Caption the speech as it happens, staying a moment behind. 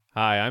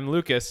Hi, I'm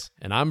Lucas,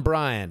 And I'm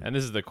Brian. and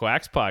this is the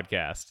Quacks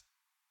Podcast.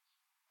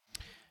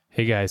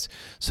 Hey guys,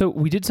 so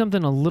we did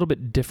something a little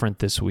bit different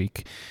this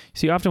week.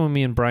 See, often when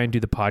me and Brian do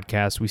the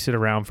podcast, we sit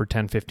around for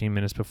 10, 15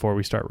 minutes before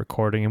we start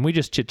recording and we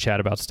just chit-chat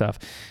about stuff.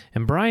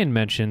 And Brian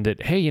mentioned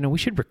that, hey, we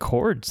should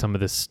record some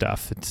of this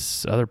stuff.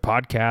 It's other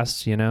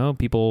podcasts,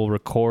 people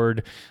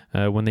record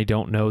when they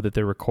don't know that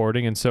they're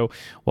recording. And so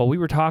while we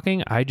were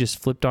talking, I just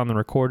flipped on the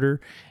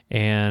recorder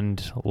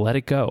and let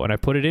it go. And I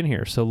put it in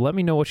here. So let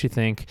me know what you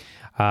think.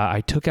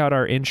 I took out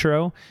our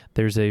intro.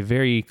 There's a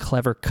very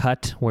clever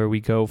cut where we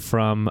go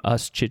from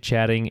us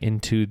chit-chatting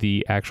into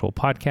the actual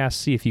podcast.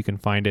 See if you can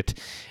find it.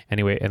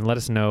 Anyway, and let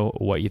us know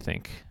what you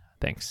think.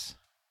 Thanks.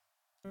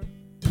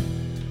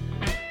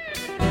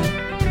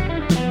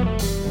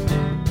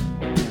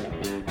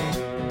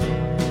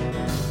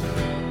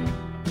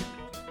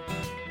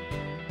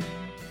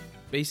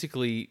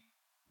 Basically,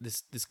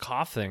 this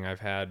cough thing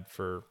I've had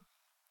for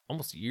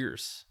almost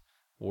years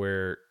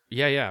where,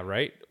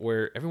 right?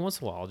 Where every once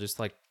in a while I'll just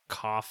like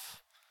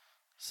cough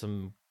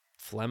some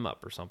phlegm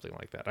up or something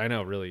like that. I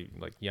know, really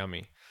like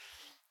yummy.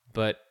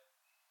 But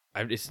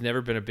it's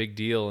never been a big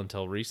deal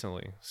until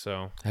recently.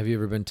 So Have you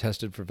ever been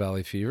tested for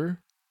valley fever?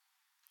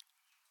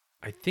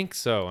 I think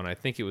so, and I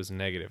think it was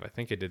negative. I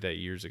think I did that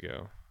years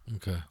ago.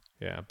 Okay.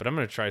 Yeah, but I'm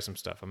going to try some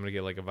stuff. I'm going to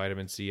get like a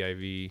vitamin C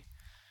IV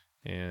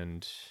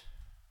and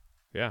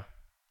yeah,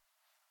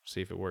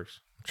 see if it works.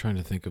 I'm trying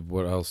to think of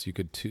what else you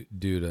could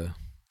do to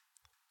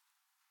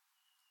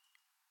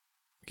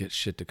get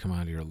shit to come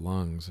out of your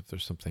lungs if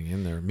there's something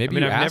in there. Maybe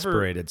you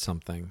aspirated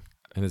something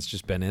and it's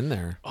just been in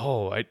there.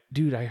 Oh, I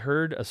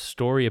heard a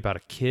story about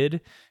a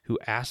kid who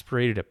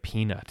aspirated a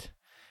peanut.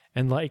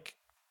 And like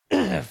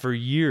for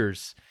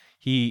years,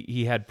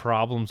 he had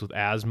problems with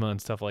asthma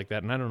and stuff like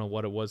that. And I don't know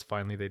what it was.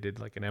 Finally, they did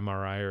like an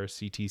MRI or a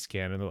CT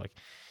scan. And they're like,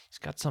 he's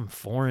got some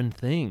foreign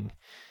thing.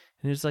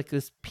 And there's like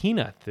this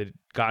peanut that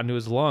got into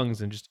his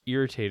lungs and just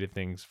irritated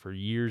things for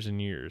years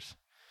and years.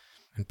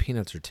 And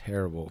peanuts are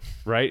terrible.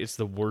 Right? It's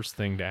the worst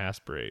thing to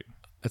aspirate.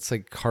 It's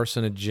like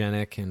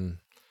carcinogenic and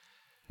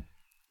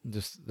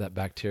just that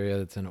bacteria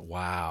that's in it.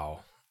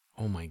 Wow.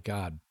 Oh my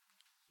God.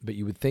 But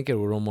you would think it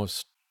would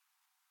almost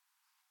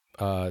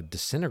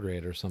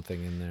disintegrate or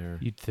something in there.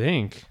 You'd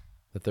think.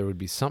 That there would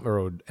be something,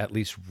 or would at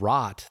least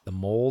rot, the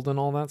mold and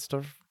all that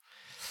stuff.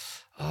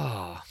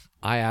 Oh,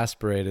 I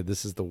aspirated.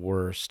 This is the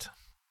worst.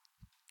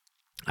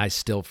 I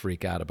still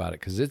freak out about it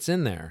because it's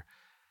in there.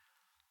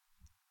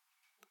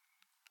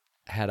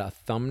 Had a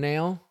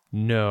thumbnail.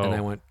 No. And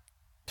I went,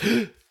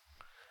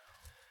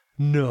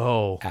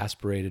 no.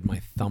 aspirated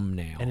my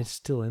thumbnail. And it's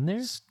still in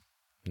there?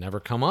 Never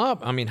come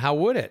up. I mean, how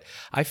would it?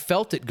 I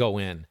felt it go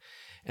in.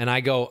 And I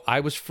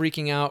was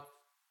freaking out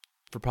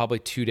for probably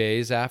 2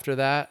 days after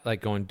that.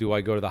 Like going, do I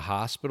go to the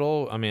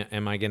hospital? I mean,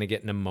 am I going to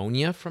get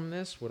pneumonia from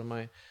this? What am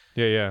I?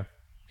 Yeah.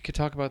 We could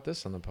talk about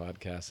this on the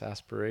podcast,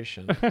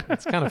 aspiration.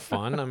 It's kind of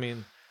fun. I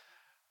mean,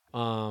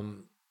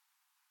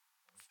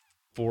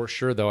 for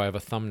sure, though, I have a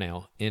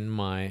thumbnail in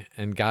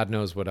and God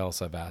knows what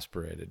else I've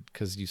aspirated,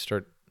 because you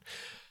start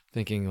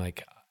thinking,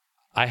 like,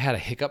 I had a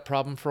hiccup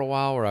problem for a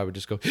while where I would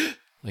just go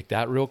like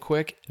that real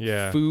quick.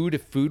 Yeah.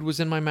 If food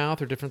was in my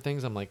mouth or different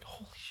things, I'm like,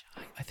 holy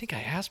shit, I think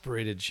I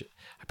aspirated shit.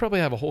 I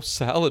probably have a whole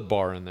salad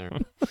bar in there.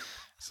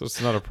 So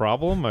it's not a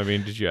problem? I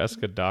mean, did you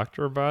ask a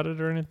doctor about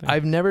it or anything?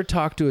 I've never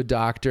talked to a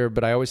doctor,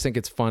 but I always think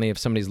it's funny if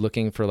somebody's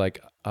looking for like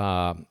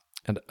a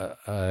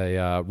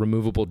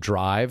removable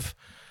drive.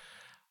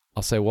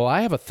 I'll say, well,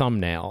 I have a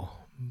thumbnail,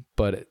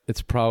 but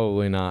it's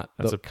probably not.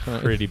 That's a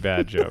pretty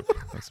bad joke.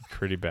 That's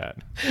pretty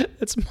bad.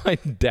 It's my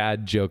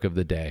dad joke of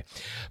the day.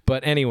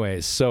 But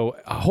anyways, so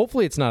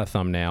hopefully it's not a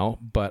thumbnail,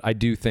 but I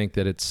do think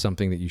that it's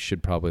something that you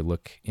should probably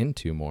look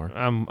into more.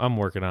 I'm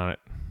working on it.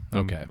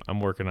 Okay. I'm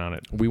working on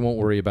it. We won't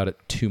worry about it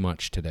too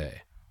much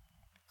today.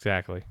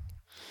 Exactly.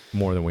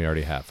 More than we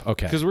already have.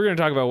 Okay. Because we're going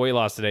to talk about weight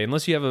loss today,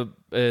 unless you have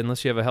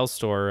a health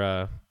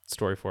store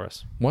story for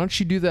us. Why don't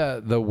you do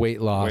the weight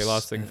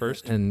loss thing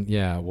first? And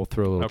yeah, we'll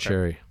throw a little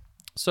cherry.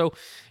 So,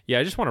 yeah,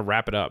 I just want to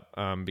wrap it up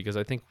because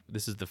I think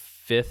this is the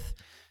 5th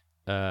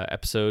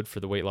episode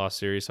for the weight loss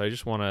series. So I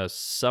just want to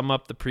sum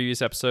up the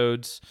previous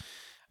episodes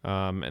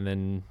and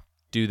then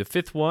do the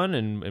 5th one,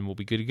 and we'll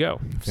be good to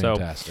go.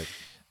 Fantastic.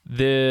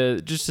 So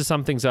just to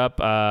sum things up,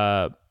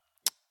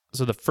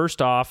 so the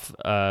first off,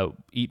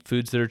 eat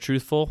foods that are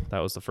truthful. That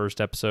was the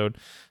first episode.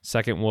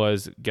 Second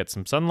was get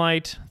some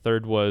sunlight.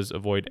 Third was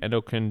avoid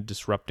endocrine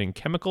disrupting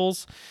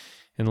chemicals.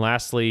 And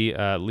lastly,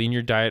 lean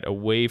your diet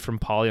away from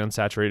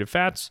polyunsaturated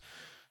fats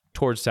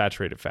towards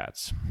saturated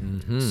fats.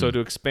 Mm-hmm. So to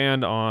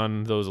expand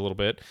on those a little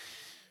bit,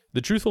 the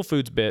truthful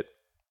foods bit,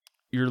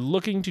 you're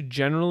looking to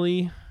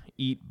generally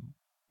eat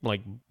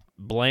like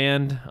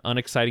bland,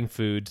 unexciting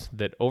foods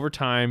that over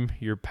time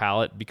your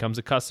palate becomes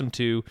accustomed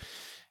to,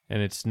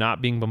 and it's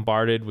not being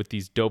bombarded with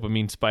these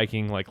dopamine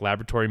spiking like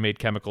laboratory made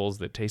chemicals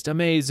that taste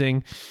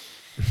amazing.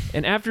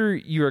 And after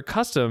you're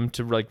accustomed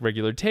to like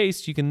regular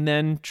taste, you can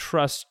then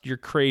trust your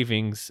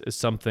cravings as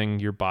something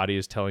your body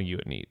is telling you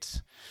it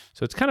needs.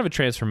 So it's kind of a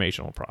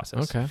transformational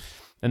process. Okay.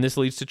 And this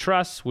leads to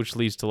trust, which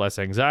leads to less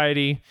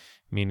anxiety,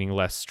 meaning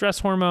less stress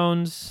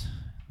hormones,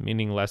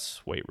 meaning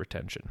less weight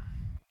retention.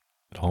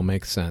 It all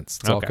makes sense.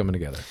 It's all Okay. coming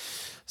together.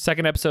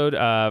 Second episode,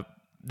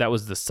 that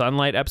was the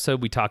sunlight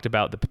episode. We talked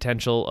about the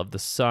potential of the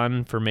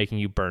sun for making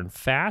you burn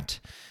fat.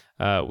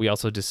 We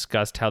also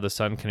discussed how the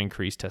sun can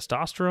increase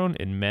testosterone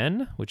in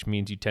men, which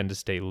means you tend to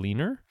stay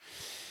leaner.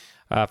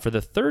 For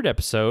the third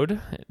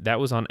episode, that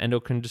was on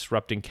endocrine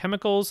disrupting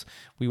chemicals.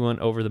 We went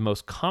over the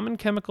most common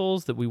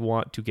chemicals that we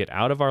want to get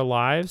out of our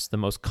lives. The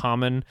most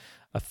common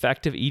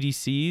effective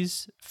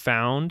EDCs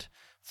found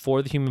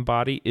for the human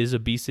body is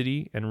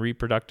obesity and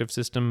reproductive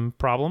system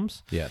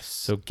problems. Yes.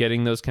 So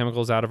getting those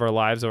chemicals out of our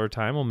lives over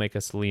time will make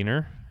us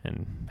leaner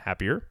and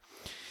happier.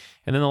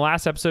 And then the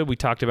last episode, we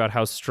talked about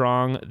how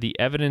strong the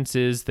evidence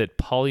is that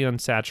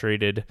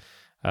polyunsaturated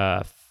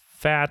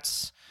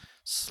fats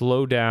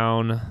slow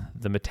down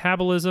the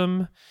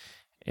metabolism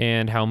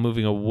and how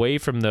moving away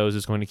from those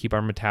is going to keep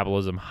our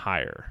metabolism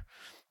higher.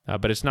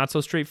 But it's not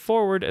so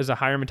straightforward, as a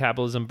higher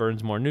metabolism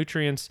burns more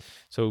nutrients.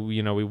 So,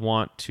 we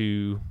want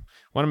to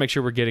make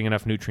sure we're getting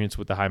enough nutrients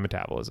with the high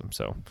metabolism.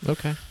 So,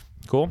 Okay.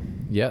 cool.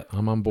 Yeah,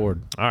 I'm on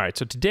board. All right.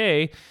 So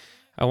today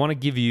I want to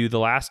give you the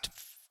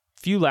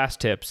few last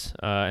tips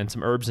and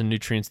some herbs and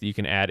nutrients that you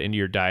can add into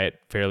your diet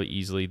fairly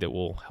easily that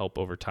will help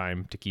over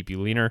time to keep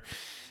you leaner.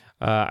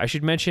 I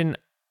should mention,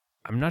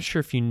 I'm not sure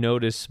if you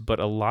notice, but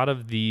a lot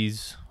of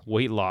these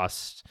weight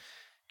loss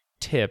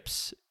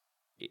tips,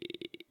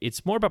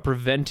 it's more about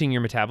preventing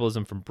your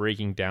metabolism from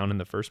breaking down in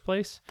the first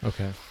place.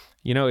 Okay.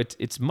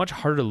 It's much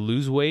harder to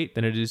lose weight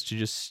than it is to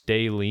just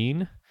stay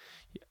lean.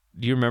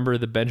 Do you remember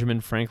the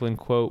Benjamin Franklin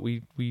quote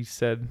we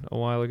said a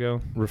while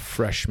ago?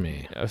 Refresh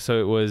me.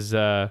 So it was,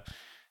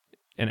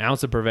 an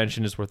ounce of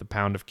prevention is worth a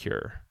pound of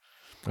cure.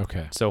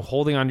 Okay. So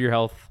holding on to your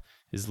health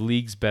is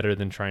leagues better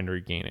than trying to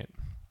regain it.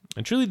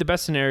 And truly the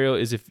best scenario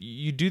is if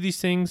you do these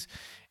things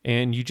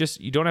and you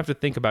don't have to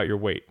think about your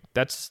weight.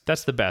 That's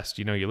the best.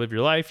 You live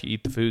your life, you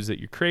eat the foods that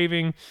you're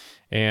craving,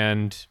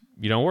 and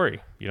you don't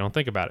worry. You don't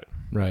think about it.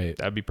 Right.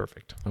 That'd be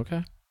perfect.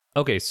 Okay.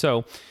 Okay,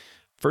 so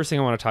first thing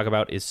I want to talk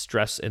about is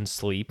stress and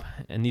sleep.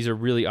 And these are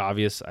really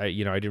obvious. I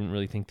didn't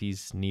really think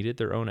these needed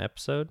their own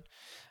episode.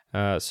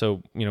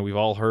 So we've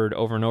all heard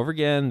over and over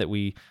again that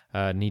we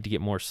need to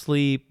get more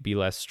sleep, be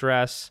less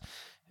stress.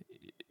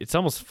 It's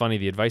almost funny.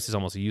 The advice is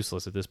almost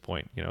useless at this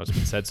point. It's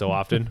been said so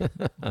often,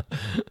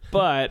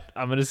 but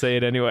I'm going to say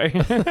it anyway.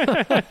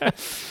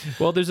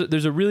 Well,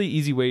 there's a really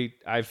easy way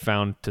I've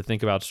found to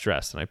think about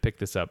stress, and I picked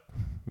this up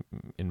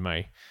in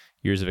my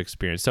years of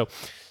experience. So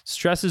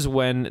stress is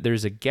when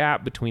there's a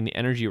gap between the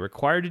energy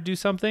required to do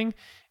something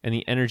and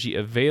the energy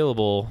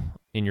available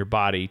in your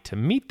body to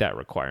meet that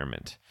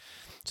requirement.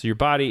 So your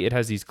body, it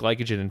has these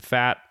glycogen and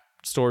fat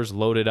stores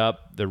loaded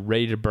up. They're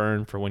ready to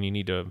burn for when you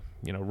need to,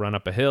 run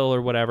up a hill or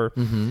whatever.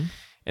 Mm-hmm.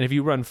 And if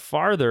you run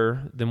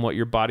farther than what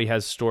your body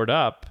has stored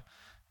up,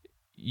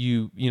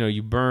 you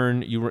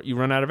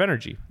run out of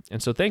energy.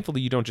 And so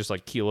thankfully you don't just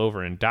like keel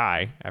over and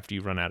die after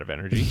you run out of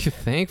energy.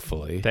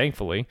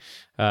 Thankfully.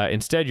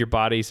 Instead your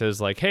body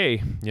says like,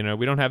 hey,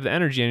 we don't have the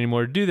energy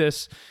anymore to do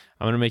this.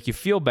 I'm going to make you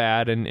feel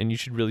bad and you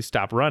should really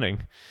stop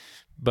running.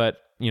 But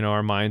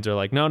our minds are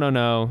like, no, I'm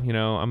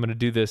going to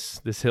do this.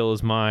 This hill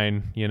is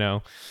mine,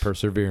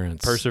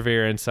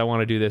 Perseverance. I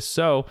want to do this.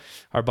 So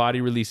our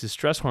body releases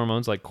stress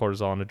hormones like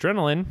cortisol and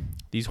adrenaline.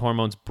 These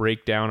hormones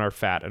break down our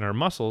fat and our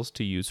muscles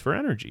to use for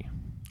energy.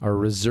 Our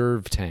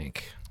reserve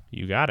tank.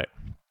 You got it.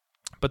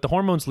 But the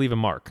hormones leave a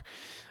mark.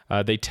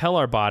 They tell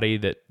our body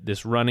that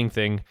this running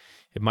thing,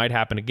 it might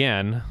happen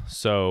again.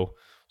 So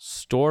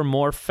store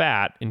more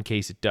fat in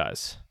case it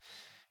does.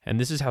 And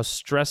this is how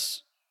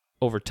stress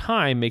over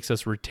time makes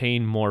us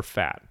retain more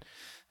fat.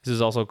 This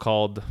is also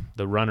called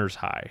the runner's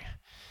high,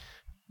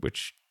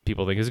 which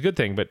people think is a good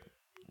thing, but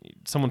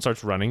someone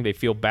starts running, they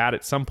feel bad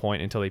at some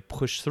point until they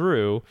push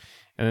through,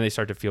 and then they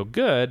start to feel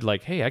good,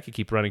 like, hey, I could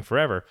keep running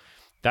forever.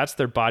 That's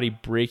their body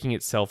breaking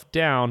itself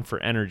down for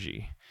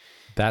energy.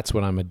 That's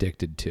what I'm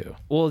addicted to.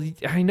 Well,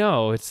 I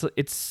know,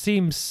 it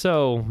seems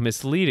so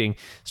misleading.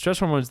 Stress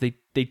hormones,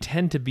 they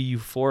tend to be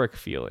euphoric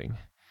feeling.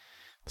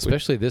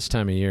 Especially this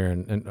time of year,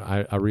 and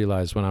I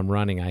realize when I'm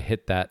running, I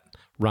hit that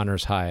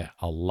runner's high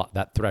a lot,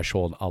 that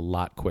threshold a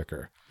lot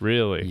quicker.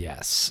 Really?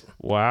 Yes.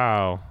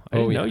 Wow. I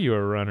didn't know you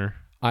were a runner.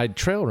 I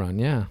trail run,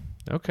 yeah.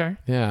 Okay.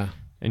 Yeah.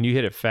 And you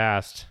hit it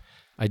fast.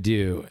 I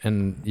do.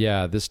 And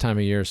yeah, this time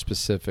of year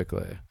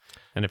specifically.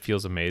 And it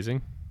feels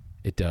amazing.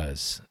 It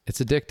does. It's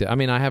addictive. I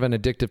mean, I have an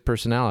addictive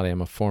personality.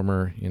 I'm a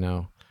former,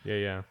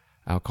 Yeah.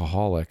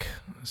 alcoholic.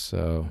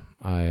 So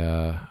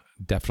I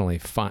definitely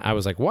find, I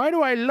was like, why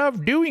do I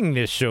love doing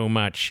this so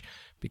much?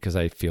 Because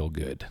I feel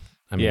good.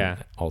 I mean,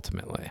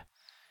 ultimately.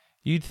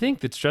 You'd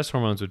think that stress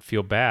hormones would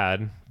feel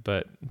bad,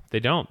 but they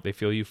don't. They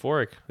feel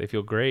euphoric. They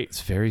feel great.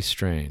 It's very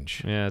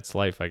strange. Yeah, it's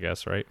life, I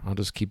guess, right? I'll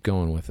just keep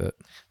going with it.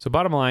 So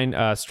bottom line,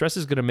 stress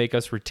is going to make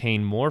us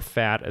retain more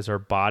fat as our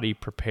body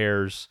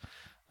prepares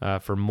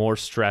for more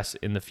stress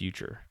in the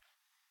future.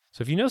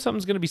 So if you know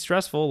something's going to be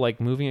stressful, like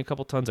moving a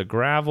couple tons of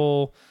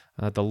gravel,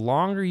 the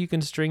longer you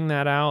can string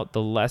that out,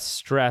 the less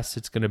stress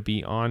it's going to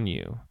be on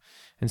you.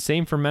 And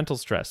same for mental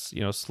stress.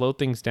 Slow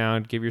things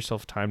down, give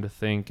yourself time to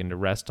think and to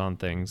rest on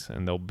things,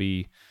 and they'll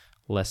be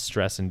less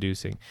stress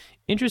inducing.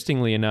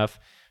 Interestingly enough,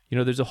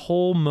 there's a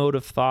whole mode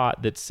of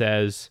thought that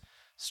says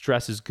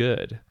stress is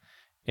good.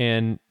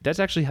 And that's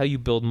actually how you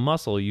build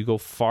muscle. You go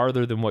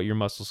farther than what your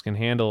muscles can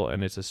handle,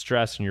 and it's a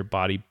stress, and your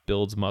body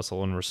builds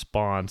muscle in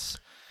response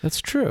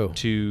That's true.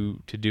 to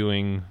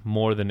doing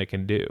more than it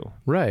can do.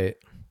 Right.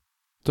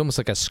 It's almost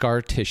like a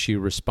scar tissue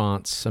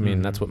response. I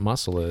mean, that's what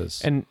muscle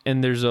is. And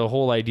there's a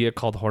whole idea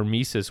called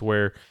hormesis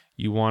where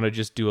you want to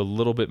just do a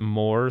little bit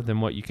more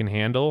than what you can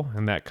handle,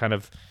 and that kind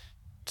of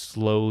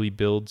slowly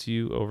builds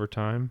you over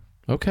time.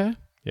 Okay.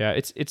 Yeah,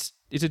 it's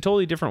a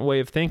totally different way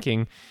of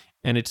thinking,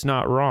 and it's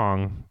not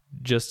wrong,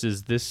 just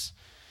as this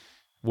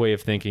way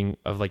of thinking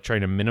of like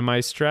trying to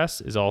minimize stress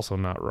is also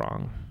not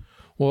wrong.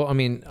 Well, I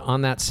mean,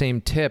 on that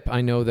same tip,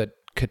 I know that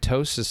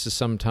ketosis is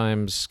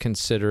sometimes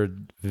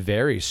considered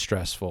very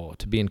stressful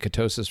to be in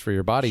ketosis for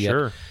your body.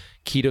 Sure. Yet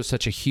keto's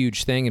such a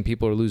huge thing, and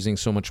people are losing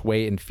so much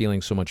weight and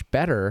feeling so much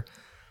better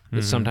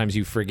that sometimes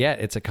you forget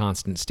it's a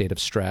constant state of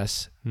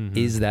stress.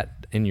 Is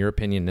that, in your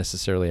opinion,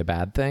 necessarily a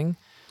bad thing?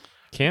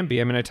 Can be.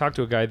 I mean, I talked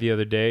to a guy the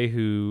other day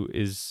who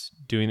is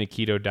doing the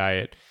keto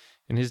diet,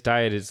 and his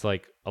diet is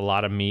like a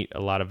lot of meat, a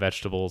lot of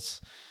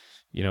vegetables,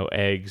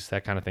 eggs,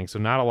 that kind of thing. So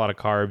not a lot of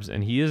carbs,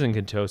 and he is in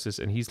ketosis,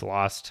 and he's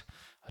lost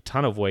a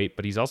ton of weight,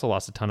 but he's also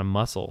lost a ton of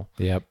muscle.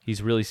 Yep.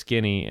 He's really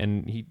skinny,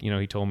 and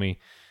he told me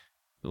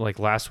like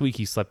last week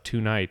he slept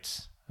 2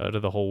 nights out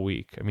of the whole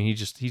week. I mean,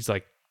 he's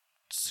like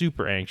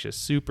super anxious,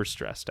 super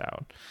stressed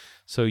out.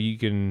 So you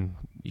can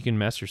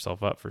mess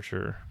yourself up for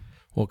sure.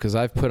 Well, because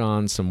I've put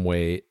on some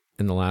weight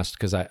in the last,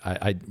 because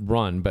I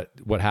run, but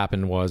what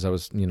happened was I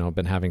was,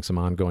 been having some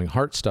ongoing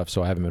heart stuff,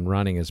 so I haven't been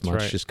running as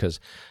much just because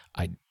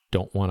I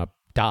don't want to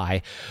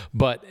die,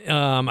 but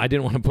I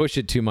didn't want to push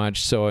it too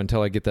much. So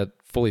until I get that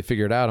fully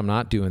figured out, I'm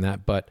not doing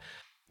that. But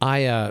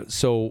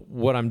so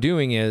what I'm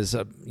doing is,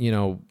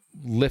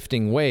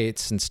 lifting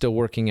weights and still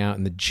working out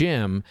in the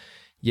gym,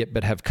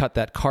 but have cut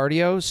that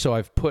cardio. So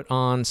I've put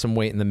on some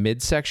weight in the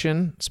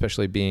midsection,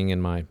 especially being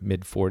in my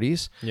mid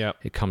 40s. Yeah.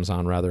 It comes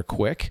on rather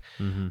quick.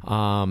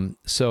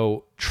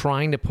 So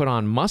trying to put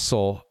on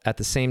muscle at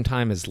the same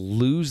time as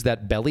lose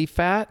that belly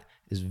fat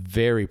is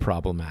very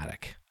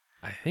problematic.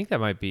 I think that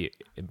might be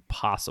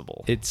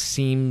impossible. It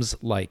seems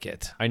like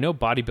it. I know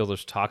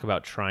bodybuilders talk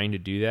about trying to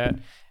do that,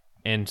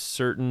 and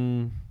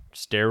certain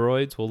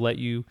steroids will let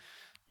you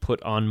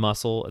put on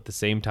muscle at the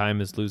same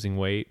time as losing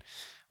weight.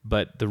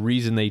 But the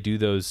reason they do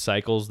those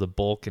cycles, the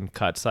bulk and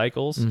cut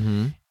cycles,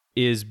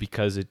 is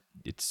because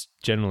it's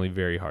generally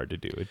very hard to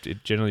do.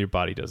 It generally your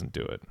body doesn't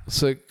do it.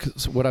 So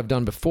what I've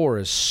done before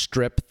is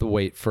strip the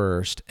weight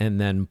first and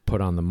then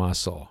put on the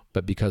muscle.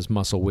 But because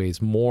muscle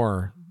weighs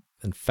more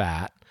than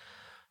fat,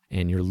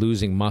 and you're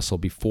losing muscle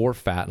before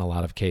fat in a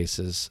lot of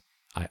cases,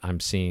 I'm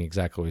seeing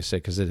exactly what you say,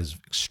 because it is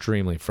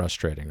extremely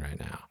frustrating right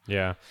now.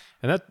 Yeah.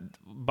 And that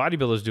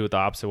bodybuilders do it the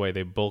opposite way.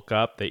 They bulk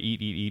up, they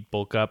eat,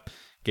 bulk up,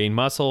 gain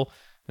muscle,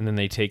 and then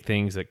they take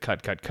things that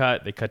cut,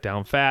 they cut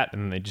down fat,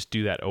 and then they just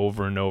do that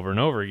over and over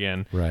and over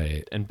again.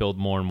 Right. And build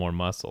more and more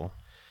muscle.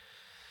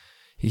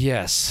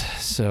 Yes.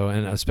 So,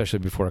 and especially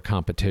before a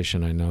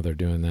competition, I know they're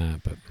doing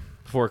that, but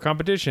for a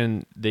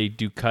competition, they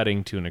do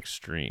cutting to an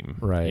extreme.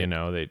 Right.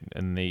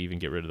 They even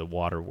get rid of the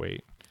water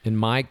weight. In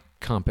my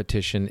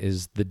competition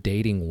is the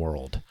dating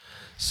world.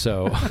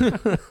 So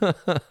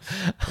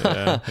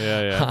yeah.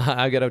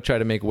 I got to try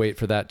to make weight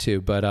for that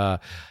too.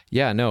 But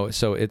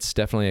so it's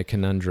definitely a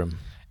conundrum.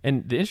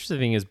 And the interesting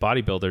thing is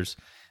bodybuilders,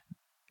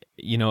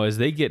 as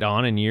they get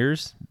on in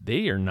years,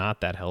 they are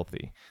not that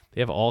healthy.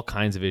 They have all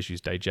kinds of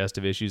issues,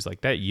 digestive issues,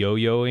 like that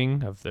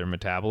yo-yoing of their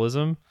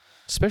metabolism.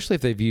 Especially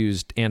if they've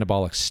used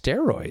anabolic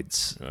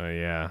steroids.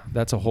 Yeah.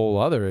 That's a whole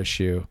other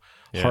issue.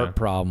 Yeah. Heart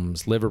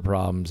problems, liver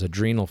problems,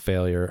 adrenal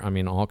failure. I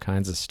mean, all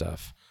kinds of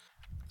stuff.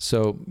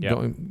 So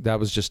that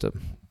was just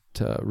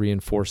to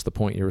reinforce the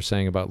point you were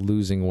saying about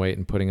losing weight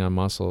and putting on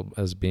muscle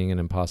as being an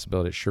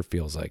impossibility. It sure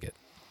feels like it.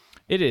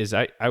 It is.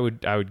 I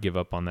would give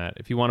up on that.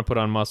 If you want to put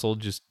on muscle,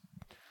 just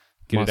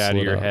get Muscle it out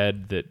of it your up.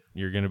 head that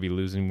you're going to be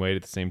losing weight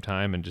at the same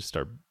time, and just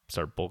start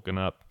bulking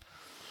up,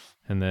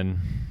 and then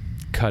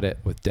Cut it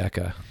with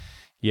DECA.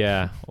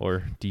 Yeah,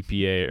 or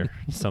DPA or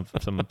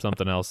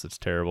something else that's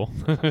terrible.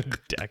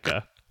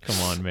 DECA. Come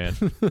on, man.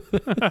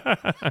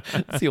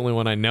 It's the only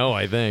one I know,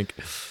 I think.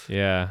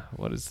 Yeah.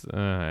 What is...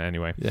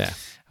 anyway. Yeah.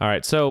 All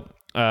right. So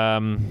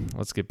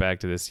let's get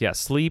back to this. Yeah,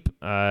 sleep.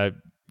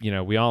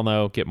 We all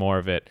know, get more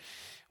of it.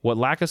 What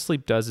lack of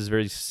sleep does is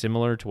very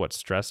similar to what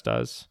stress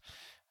does.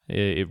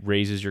 It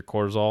raises your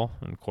cortisol,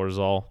 and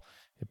cortisol,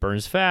 it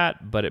burns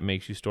fat, but it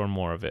makes you store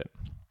more of it,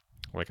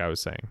 like I was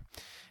saying.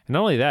 And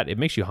not only that, it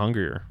makes you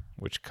hungrier,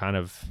 which kind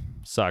of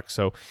sucks.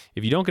 So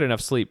if you don't get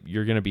enough sleep,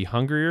 you're going to be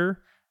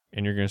hungrier,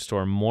 and you're going to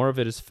store more of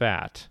it as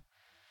fat.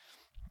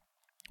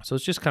 So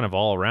it's just kind of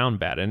all around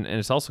bad. And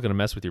it's also going to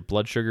mess with your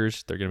blood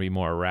sugars. They're going to be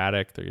more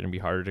erratic. They're going to be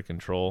harder to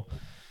control.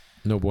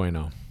 No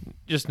bueno.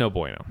 Just no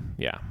bueno.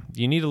 Yeah.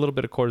 You need a little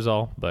bit of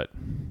cortisol, but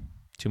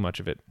too much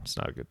of it, it's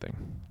not a good thing.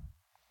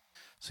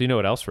 So you know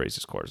what else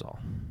raises cortisol?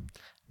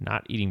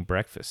 not eating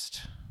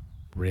breakfast.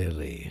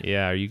 Really?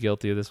 Yeah, are you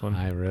guilty of this one?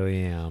 I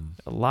really am.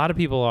 A lot of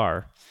people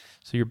are.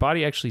 So your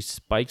body actually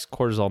spikes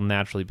cortisol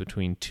naturally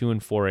between 2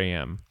 and 4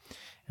 a.m.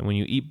 And when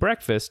you eat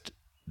breakfast,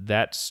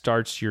 that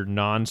starts your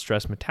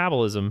non-stress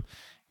metabolism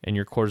and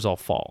your cortisol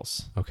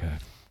falls. Okay.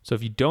 So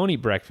if you don't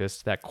eat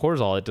breakfast, that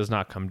cortisol, it does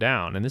not come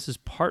down. And this is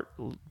part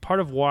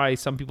of why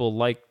some people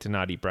like to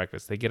not eat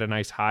breakfast. They get a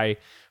nice high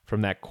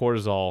from that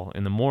cortisol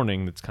in the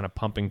morning that's kind of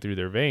pumping through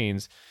their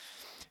veins.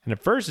 And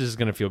at first, this is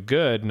going to feel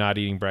good not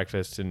eating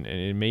breakfast, and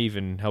it may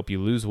even help you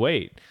lose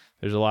weight.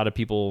 There's a lot of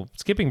people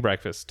skipping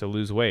breakfast to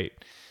lose weight.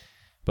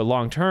 But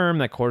long term,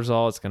 that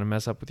cortisol, it's going to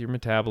mess up with your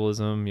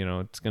metabolism.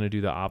 It's going to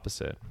do the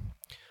opposite.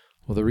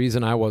 Well, the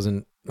reason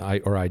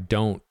I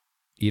don't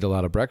eat a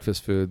lot of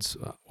breakfast foods,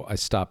 I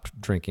stopped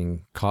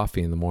drinking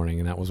coffee in the morning,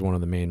 and that was one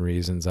of the main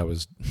reasons I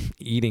was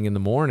eating in the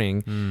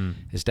morning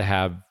is to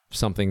have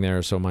something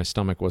there so my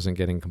stomach wasn't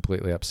getting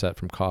completely upset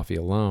from coffee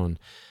alone.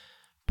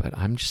 But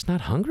I'm just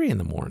not hungry in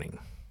the morning.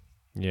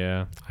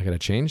 Yeah. I got to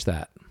change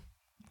that.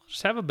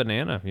 Just have a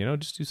banana,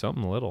 just do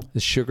something little.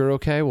 Is sugar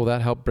okay? Will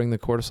that help bring the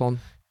cortisol?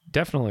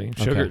 Definitely.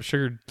 Okay.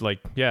 Sugar,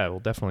 it will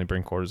definitely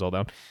bring cortisol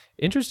down.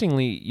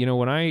 Interestingly,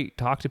 when I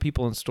talk to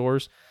people in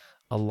stores,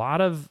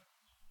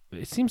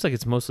 it seems like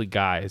it's mostly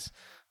guys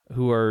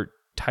who are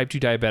type 2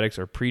 diabetics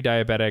or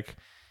pre-diabetic.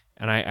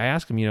 And I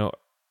ask them,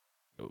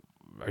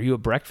 are you a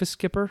breakfast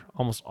skipper?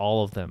 Almost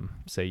all of them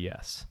say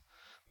yes.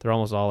 They're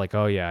almost all like,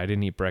 oh yeah, I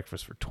didn't eat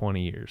breakfast for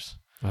 20 years.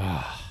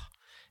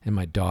 And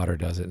my daughter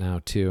does it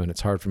now too. And it's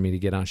hard for me to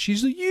get on.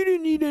 She's like, you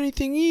didn't eat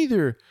anything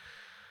either.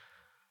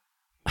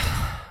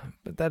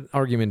 But that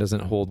argument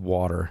doesn't hold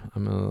water.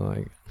 I'm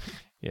like,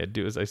 yeah,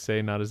 do as I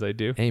say, not as I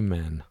do.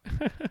 Amen.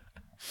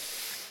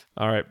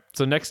 All right.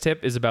 So next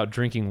tip is about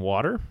drinking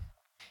water.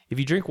 If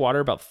you drink water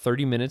about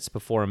 30 minutes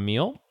before a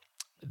meal,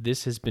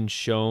 this has been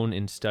shown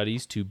in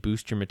studies to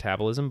boost your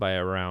metabolism by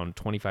around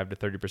 25 to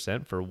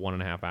 30% for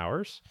 1.5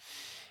 hours.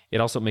 It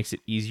also makes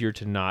it easier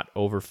to not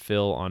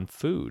overfill on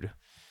food.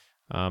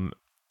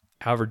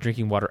 However,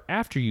 drinking water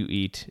after you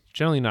eat,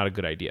 generally not a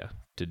good idea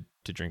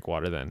to drink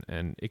water then,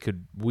 and it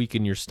could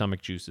weaken your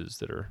stomach juices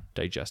that are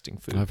digesting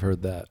food. I've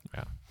heard that.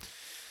 Yeah.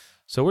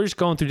 So we're just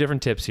going through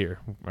different tips here.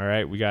 All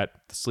right. We got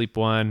the sleep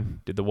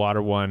one, did the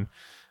water one,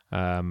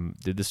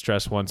 did the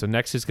stress one. So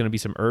next is going to be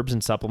some herbs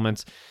and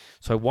supplements.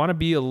 So I want to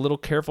be a little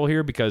careful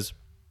here because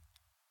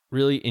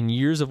really in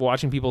years of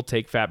watching people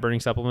take fat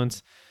burning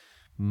supplements,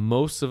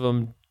 most of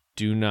them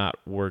do not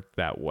work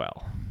that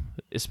well,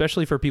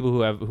 especially for people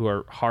who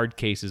are hard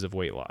cases of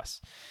weight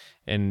loss.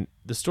 And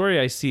the story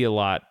I see a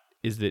lot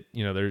is that,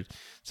 there's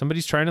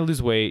somebody's trying to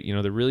lose weight,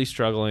 they're really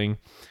struggling.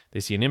 They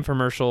see an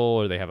infomercial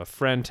or they have a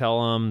friend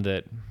tell them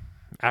that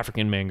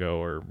African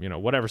mango or,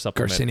 whatever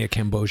supplement. Garcinia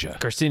cambogia.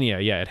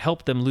 Garcinia, yeah, it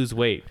helped them lose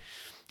weight.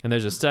 And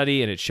there's a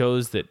study and it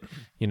shows that,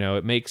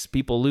 it makes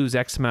people lose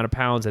X amount of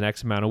pounds in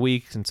X amount of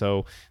weeks. And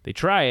so they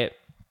try it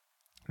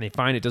and they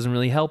find it doesn't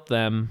really help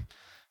them.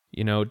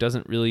 It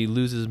doesn't really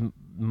lose as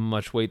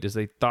much weight as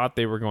they thought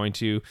they were going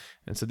to.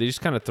 And so they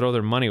just kind of throw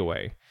their money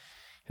away.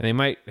 And they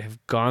might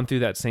have gone through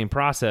that same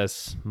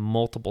process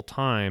multiple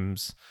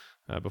times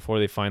before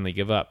they finally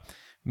give up.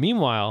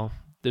 Meanwhile,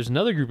 there's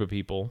another group of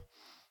people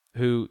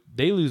who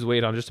they lose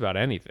weight on just about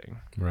anything.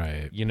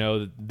 Right.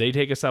 They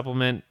take a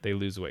supplement, they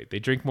lose weight. They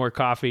drink more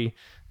coffee,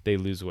 they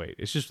lose weight.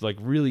 It's just like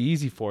really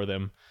easy for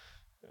them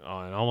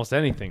on almost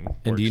anything.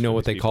 And do you know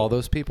what they call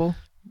those people?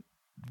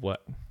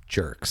 What?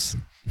 Jerks.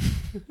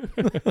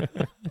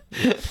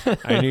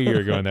 I knew you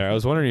were going there. I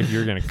was wondering if you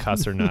were going to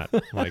cuss or not.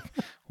 Like,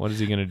 what is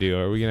he going to do?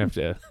 Are we going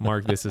to have to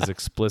mark this as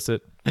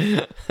explicit?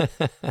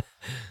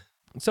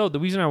 So the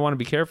reason I want to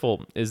be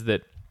careful is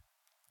that,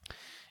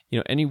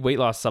 any weight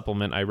loss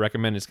supplement I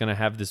recommend is going to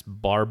have this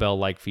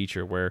barbell-like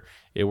feature where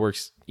it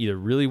works either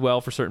really well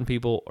for certain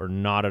people or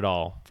not at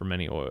all for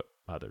many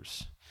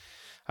others.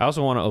 I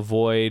also want to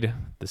avoid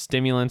the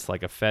stimulants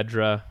like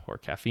ephedra or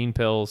caffeine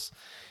pills.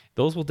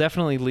 Those will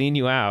definitely lean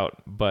you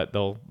out, but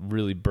they'll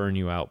really burn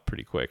you out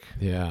pretty quick.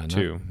 Yeah,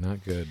 too.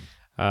 Not good.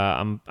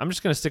 I'm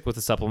just going to stick with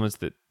the supplements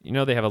that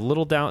they have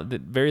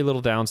very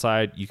little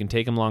downside. You can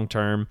take them long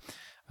term,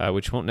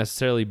 which won't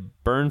necessarily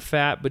burn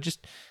fat, but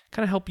just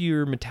kind of help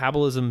your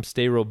metabolism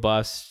stay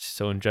robust.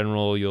 So in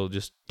general, you'll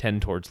just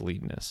tend towards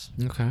leanness.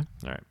 Okay.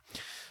 All right.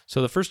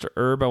 So the first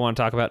herb I want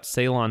to talk about,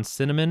 Ceylon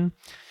cinnamon.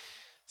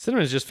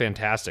 Cinnamon is just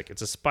fantastic.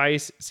 It's a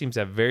spice. It seems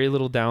to have very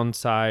little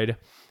downside.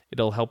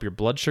 It'll help your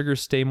blood sugar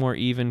stay more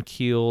even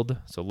keeled,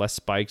 so less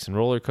spikes and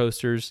roller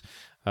coasters.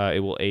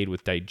 It will aid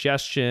with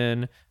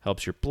digestion,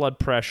 helps your blood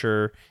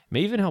pressure,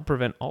 may even help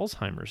prevent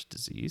Alzheimer's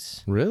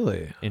disease.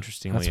 Really?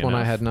 Interestingly That's one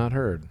enough. I had not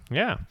heard.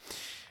 Yeah.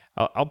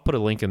 I'll put a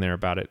link in there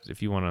about it if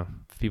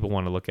people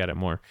want to look at it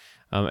more.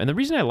 And the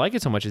reason I like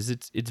it so much is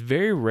it's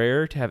very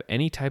rare to have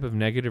any type of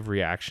negative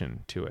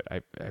reaction to it.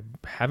 I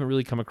haven't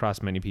really come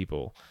across many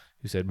people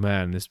who said,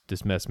 man,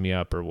 this messed me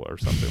up or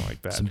something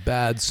like that. Some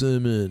bad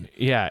cinnamon.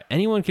 Yeah,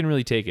 anyone can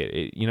really take it.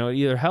 It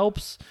either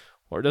helps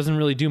or it doesn't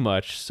really do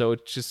much, so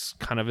it just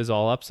kind of is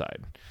all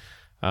upside.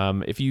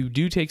 If you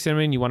do take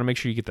cinnamon, you want to make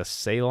sure you get the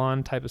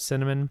Ceylon type of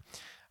cinnamon.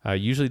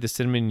 Usually the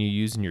cinnamon you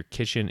use in your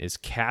kitchen is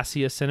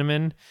cassia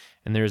cinnamon,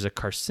 and there's a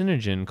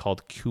carcinogen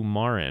called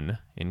coumarin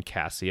in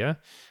cassia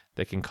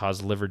that can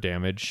cause liver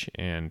damage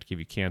and give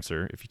you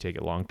cancer if you take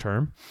it long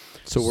term.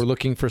 So we're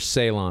looking for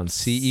Ceylon,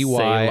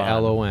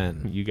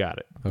 Ceylon. You got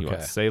it. You Okay.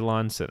 want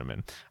Ceylon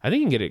cinnamon. I think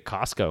you can get it at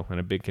Costco in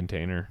a big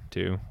container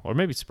too, or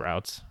maybe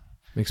Sprouts.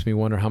 Makes me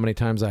wonder how many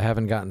times I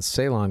haven't gotten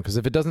Ceylon, because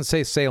if it doesn't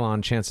say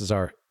Ceylon, chances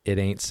are it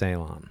ain't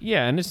Ceylon.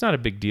 Yeah, and it's not a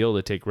big deal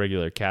to take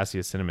regular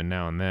cassia cinnamon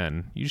now and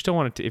then. You just don't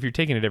want to, if you're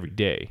taking it every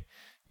day,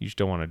 you just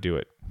don't want to do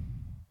it.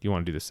 You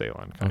want to do the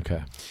Ceylon kind.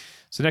 Okay.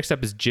 So next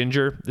up is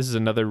ginger. This is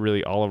another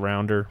really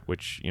all-arounder,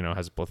 which,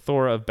 has a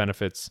plethora of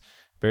benefits,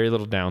 very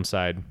little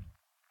downside.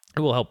 It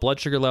will help blood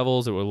sugar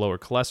levels. It will lower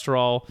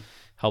cholesterol,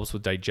 helps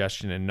with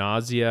digestion and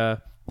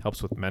nausea,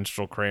 helps with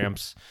menstrual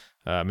cramps,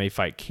 may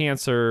fight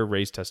cancer,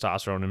 raise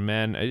testosterone in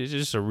men. It's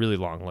just a really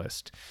long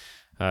list.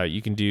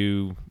 You can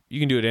do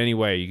it any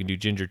way. You can do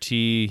ginger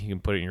tea. You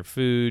can put it in your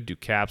food, do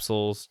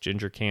capsules,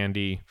 ginger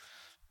candy,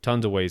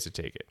 tons of ways to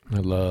take it. I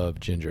love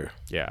ginger.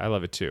 Yeah, I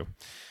love it too.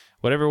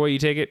 Whatever way you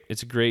take it,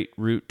 it's a great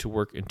route to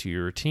work into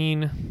your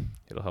routine.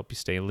 It'll help you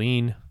stay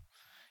lean.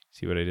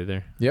 See what I did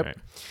there? Yep. All right.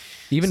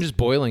 Even just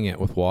boiling it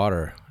with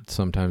water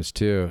sometimes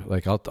too.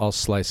 Like I'll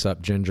slice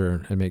up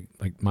ginger and make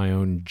like my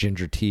own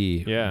ginger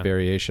tea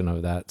variation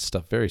of that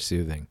stuff. Very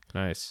soothing.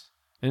 Nice.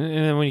 And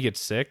then when you get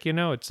sick,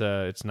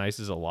 it's nice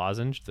as a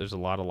lozenge. There's a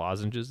lot of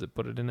lozenges that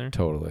put it in there.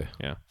 Totally.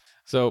 Yeah.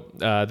 So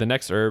the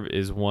next herb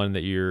is one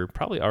that you're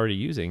probably already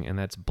using, and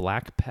that's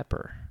black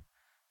pepper.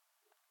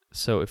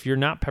 So if you're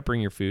not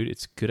peppering your food,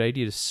 it's a good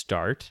idea to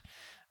start.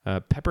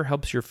 Pepper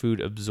helps your food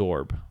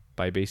absorb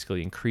by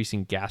basically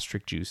increasing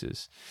gastric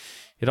juices.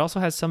 It also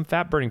has some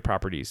fat-burning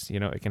properties.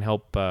 It can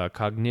help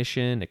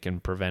cognition. It can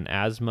prevent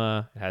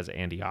asthma. It has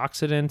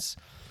antioxidants.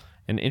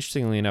 And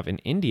interestingly enough, in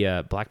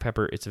India, black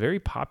pepper, it's a very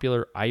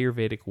popular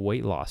Ayurvedic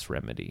weight loss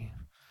remedy.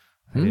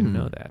 I didn't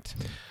know that.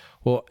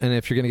 Well, and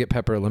if you're going to get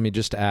pepper, let me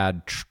just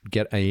add,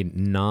 get a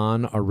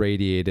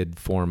non-irradiated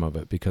form of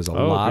it, because a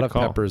lot of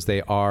peppers,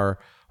 they are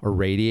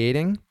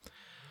irradiating,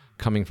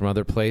 coming from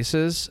other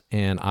places,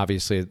 and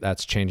obviously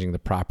that's changing the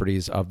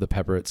properties of the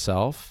pepper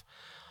itself.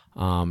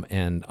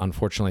 And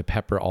unfortunately,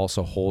 pepper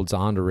also holds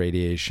on to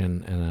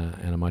radiation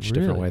in a much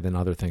different way than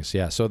other things.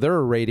 Yeah, so they're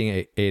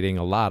irradiating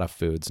a lot of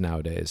foods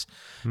nowadays,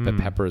 but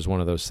pepper is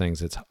one of those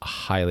things. It's a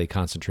highly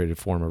concentrated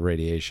form of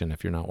radiation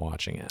if you're not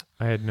watching it.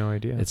 I had no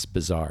idea. It's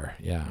bizarre.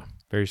 Yeah.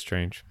 Very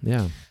strange.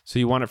 Yeah. So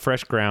you want it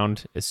fresh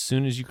ground. As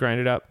soon as you grind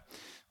it up,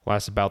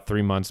 lasts about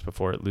 3 months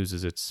before it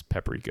loses its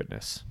peppery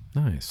goodness.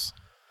 Nice.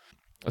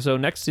 So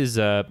next is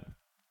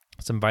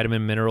some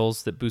vitamin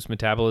minerals that boost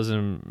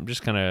metabolism. I'm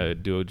just kind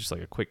of do just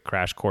like a quick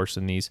crash course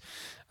in these.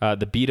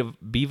 The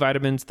B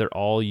vitamins, they're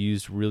all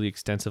used really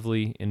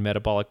extensively in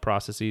metabolic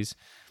processes.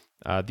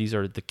 These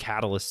are the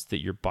catalysts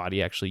that your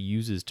body actually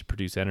uses to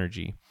produce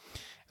energy.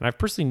 And I've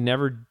personally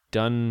never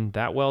done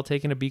that well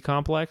taking a B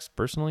complex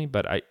personally,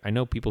 but I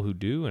know people who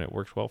do, and it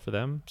works well for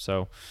them.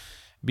 So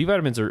B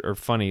vitamins are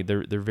funny.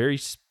 They're very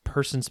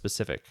person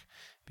specific,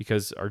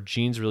 because our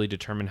genes really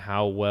determine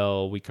how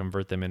well we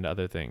convert them into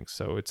other things.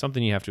 So it's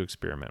something you have to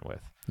experiment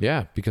with.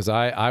 Yeah, because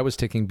I was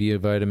taking B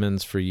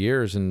vitamins for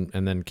years and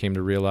then came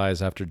to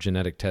realize after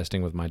genetic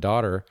testing with my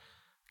daughter,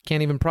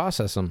 can't even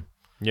process them.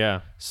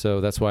 Yeah.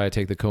 So that's why I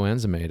take the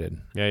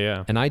coenzymated.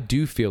 Yeah. And I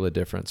do feel a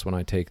difference when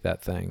I take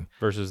that thing.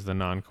 Versus the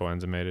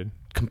non-coenzymated.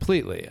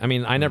 Completely. I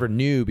mean, I never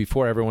knew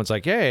before. Everyone's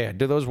like, hey,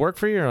 do those work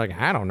for you? You're like,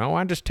 I don't know.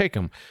 I just take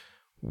them.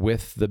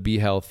 With the Be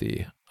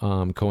Healthy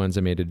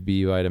coenzymated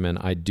B vitamin,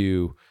 I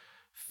do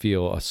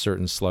feel a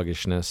certain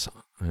sluggishness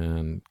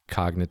and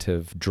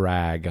cognitive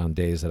drag on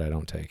days that I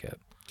don't take it.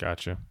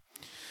 Gotcha.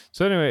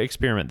 So anyway,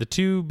 experiment. The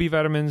 2 B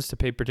vitamins to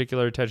pay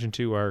particular attention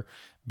to are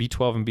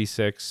B12 and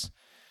B6,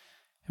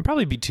 and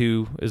probably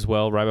B2 as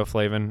well,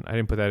 riboflavin. I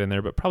didn't put that in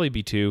there, but probably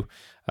B2.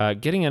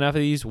 Getting enough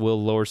of these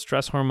will lower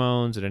stress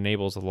hormones. It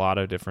enables a lot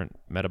of different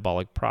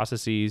metabolic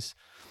processes.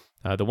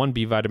 The one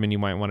B vitamin you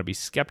might want to be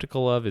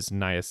skeptical of is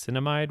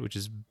niacinamide, which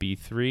is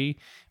B3.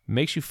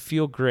 Makes you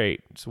feel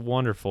great. It's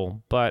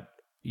wonderful, but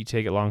you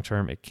take it long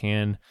term, it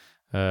can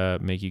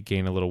make you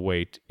gain a little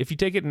weight. If you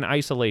take it in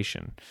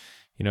isolation,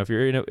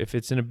 if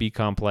it's in a B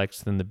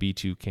complex, then the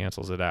B2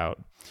 cancels it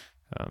out.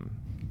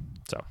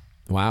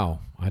 Wow,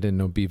 I didn't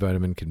know B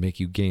vitamin could make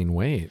you gain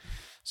weight.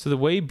 So the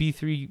way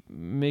B3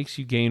 makes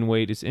you gain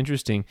weight is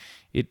interesting.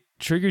 It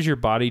triggers your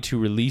body to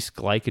release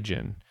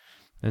glycogen,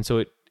 and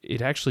so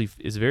it actually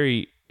is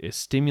very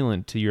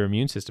stimulant to your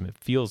immune system. It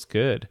feels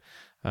good.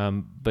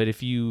 But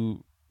if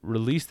you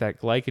release that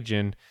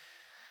glycogen,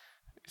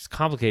 it's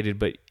complicated,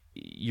 but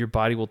your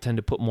body will tend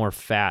to put more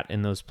fat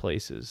in those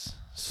places.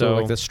 So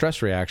like the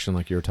stress reaction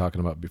like you were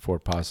talking about before,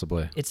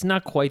 possibly. It's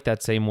not quite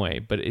that same way,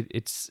 but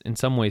it's in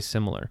some ways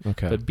similar.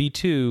 Okay. But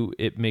B2,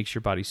 it makes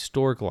your body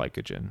store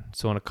glycogen.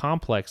 So in a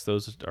complex,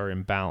 those are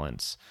in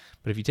balance.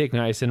 But if you take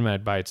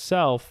niacinamide by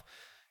itself,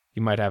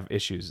 you might have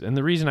issues. And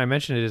the reason I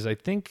mention it is I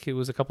think it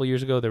was a couple of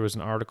years ago, there was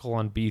an article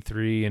on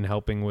B3 and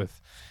helping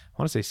with,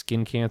 I want to say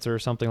skin cancer or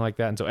something like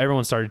that. And so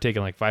everyone started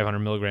taking like 500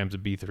 milligrams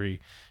of B3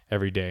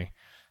 every day.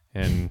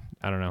 And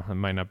I don't know, it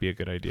might not be a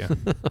good idea.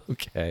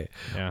 Okay.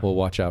 Yeah. We'll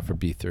watch out for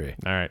B3.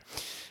 All right.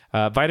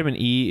 Vitamin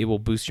E, it will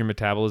boost your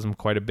metabolism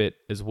quite a bit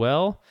as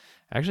well.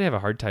 I actually have a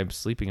hard time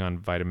sleeping on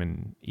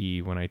vitamin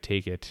E when I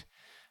take it.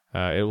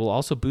 It will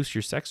also boost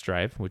your sex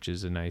drive, which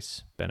is a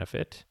nice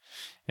benefit.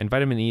 And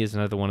vitamin E is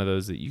another one of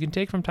those that you can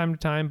take from time to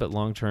time, but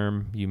long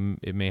term,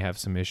 it may have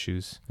some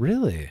issues.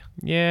 Really?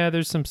 Yeah,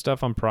 there's some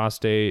stuff on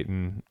prostate,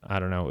 and I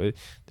don't know.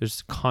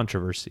 There's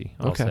controversy,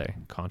 I'll say.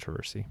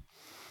 Controversy.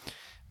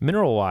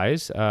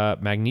 Mineral-wise,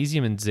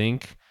 magnesium and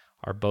zinc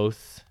are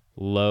both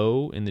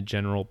low in the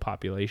general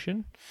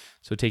population,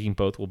 so taking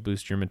both will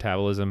boost your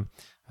metabolism.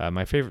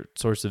 My favorite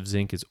source of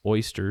zinc is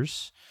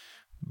oysters,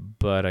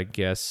 but I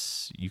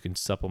guess you can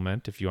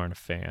supplement if you aren't a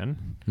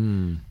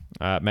fan.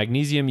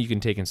 Magnesium you can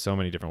take in so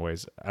many different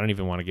ways. I don't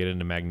even want to get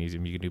into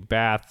magnesium. You can do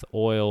bath,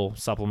 oil,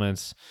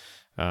 supplements,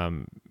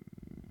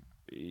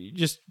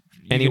 just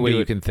any way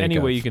you can think any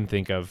of. way you can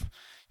think of.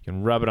 You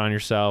can rub it on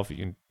yourself. You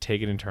can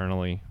take it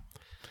internally.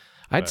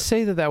 I'd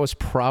say that was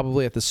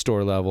probably at the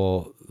store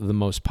level the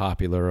most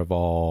popular of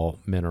all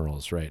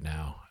minerals right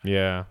now.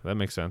 Yeah, that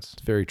makes sense.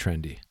 It's very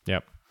trendy.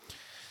 Yep.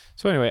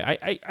 So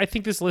anyway, I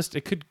think this list,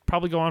 it could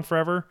probably go on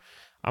forever.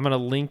 I'm going to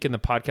link in the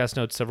podcast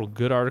notes several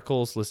good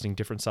articles listing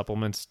different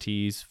supplements,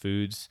 teas,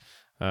 foods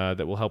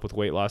that will help with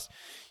weight loss.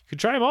 You could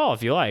try them all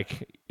if you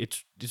like.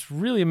 It's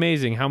really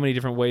amazing how many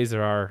different ways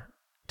there are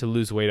to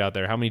lose weight out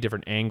there, how many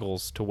different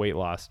angles to weight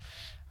loss.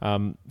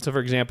 So for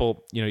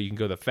example, you can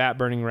go the fat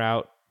burning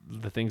route,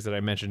 the things that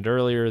I mentioned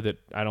earlier that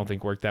I don't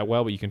think work that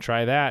well, but you can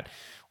try that.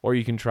 Or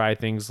you can try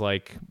things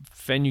like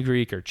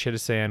fenugreek or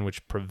chitosan,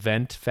 which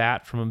prevent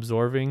fat from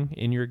absorbing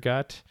in your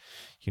gut.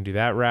 You can do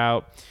that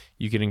route.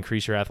 You can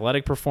increase your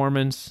athletic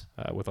performance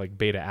with like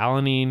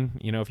beta-alanine,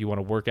 if you want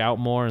to work out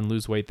more and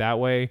lose weight that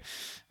way.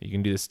 You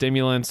can do the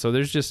stimulants. So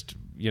there's just,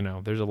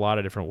 there's a lot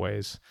of different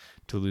ways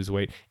to lose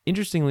weight.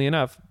 Interestingly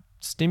enough,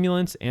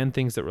 stimulants and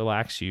things that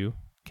relax you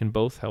can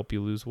both help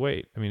you lose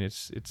weight. I mean,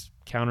 it's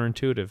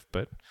counterintuitive,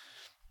 but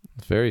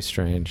it's very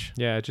strange.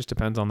 Yeah, it just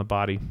depends on the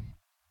body.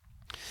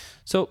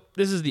 So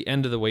this is the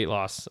end of the weight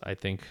loss, I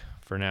think,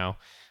 for now.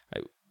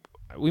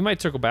 We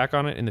might circle back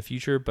on it in the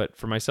future, but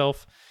for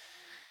myself,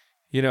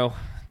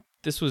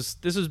 this was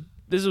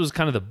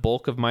kind of the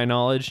bulk of my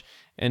knowledge,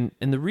 and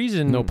the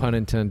reason, no pun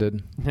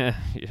intended. Yeah.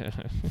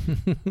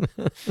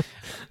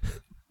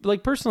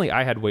 Like personally,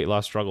 I had weight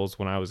loss struggles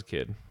when I was a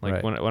kid.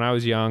 Like Right. when I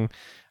was young,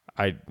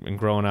 and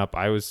growing up,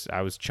 I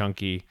was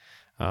chunky,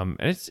 and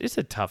it's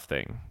a tough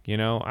thing.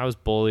 I was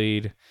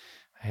bullied.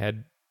 I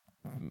had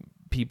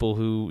people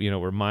who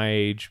were my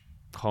age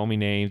call me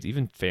names.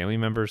 Even family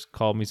members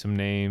called me some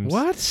names.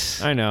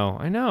 What? I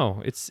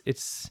know.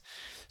 It's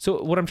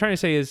so what I'm trying to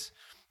say is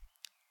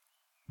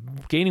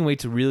gaining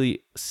weight's a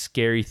really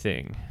scary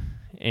thing,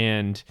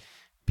 and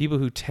people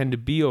who tend to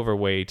be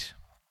overweight,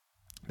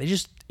 they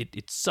just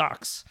it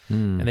sucks,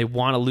 and they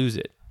want to lose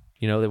it.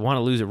 They want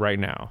to lose it right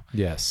now.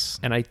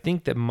 Yes. And I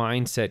think the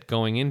mindset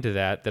going into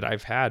that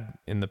I've had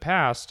in the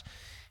past,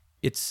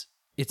 it's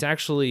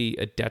actually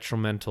a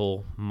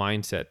detrimental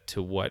mindset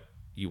to what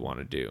you want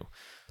to do.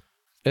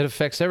 It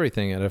affects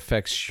everything. It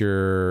affects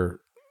your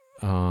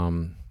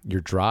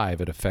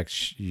drive. It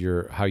affects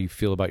how you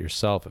feel about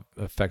yourself. It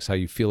affects how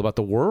you feel about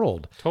the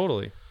world.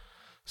 Totally.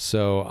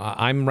 So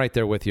I'm right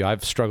there with you.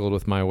 I've struggled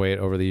with my weight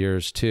over the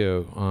years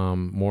too.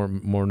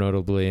 More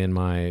notably in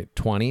my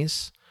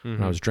 20s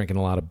when I was drinking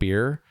a lot of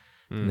beer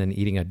and then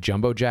eating a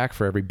Jumbo Jack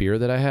for every beer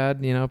that I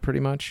had.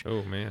 Pretty much.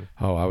 Oh man.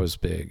 Oh, I was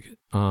big.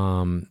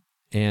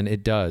 And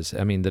it does.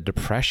 I mean, the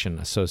depression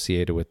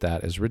associated with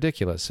that is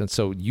ridiculous. And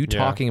so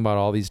talking about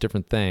all these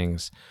different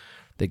things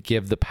that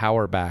give the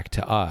power back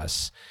to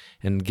us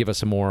and give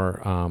us a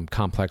more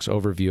complex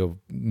overview of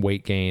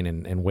weight gain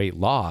and weight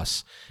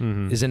loss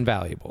is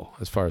invaluable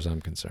as far as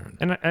I'm concerned.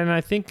 And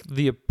I think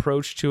the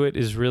approach to it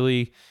is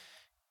really,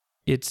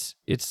 it's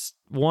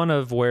one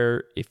of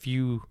where if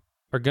you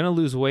are going to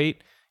lose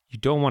weight, you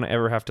don't want to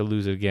ever have to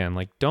lose it again.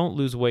 Like, don't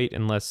lose weight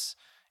unless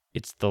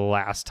it's the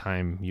last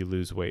time you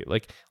lose weight.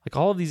 Like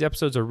all of these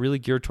episodes are really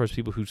geared towards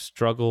people who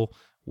struggle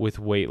with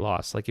weight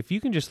loss. Like if you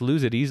can just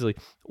lose it easily,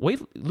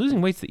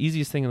 losing weight's the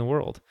easiest thing in the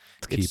world.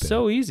 It's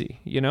so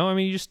easy. I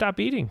mean, you just stop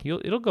eating,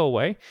 it'll go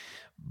away.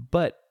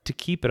 But to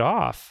keep it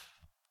off,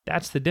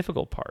 that's the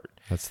difficult part.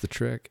 That's the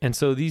trick. And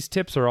so these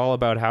tips are all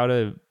about how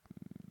to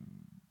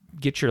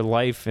get your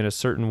life in a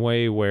certain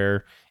way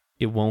where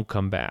it won't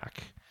come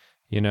back.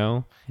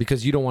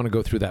 Because you don't want to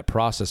go through that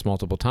process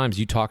multiple times.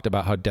 You talked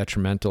about how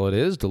detrimental it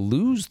is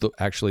to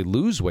actually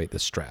lose weight, the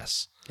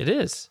stress. It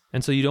is.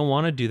 And so you don't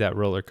want to do that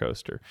roller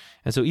coaster.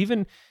 And so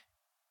even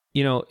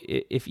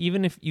if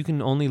you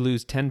can only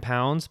lose 10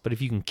 pounds, but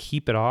if you can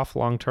keep it off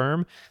long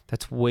term,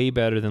 that's way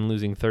better than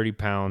losing 30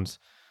 pounds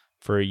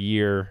for a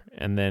year.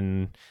 And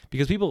then,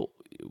 because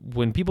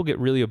when people get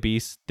really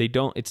obese,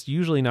 it's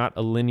usually not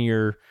a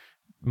linear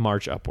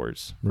march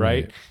upwards,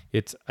 right?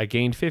 It's, I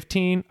gained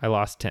 15, I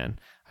lost 10.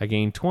 I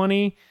gained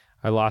 20,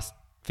 I lost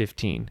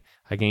 15.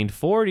 I gained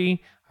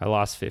 40, I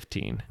lost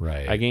 15.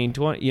 Right. I gained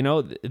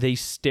 20. They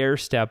stair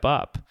step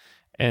up.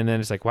 And then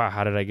it's like, wow,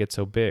 how did I get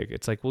so big?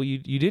 It's like, well,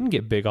 you didn't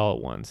get big all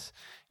at once.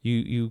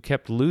 You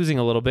kept losing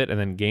a little bit and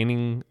then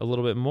gaining a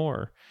little bit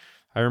more.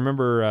 I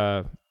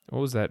remember, what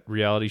was that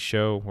reality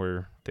show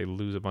where they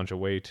lose a bunch of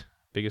weight?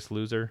 Biggest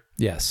Loser?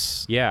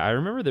 Yes. Yeah, I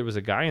remember there was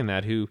a guy in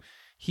that who,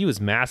 he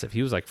was massive.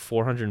 He was like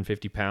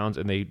 450 pounds,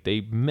 and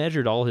they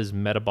measured all his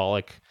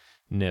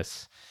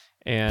metabolicness.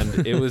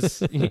 And it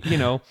was, you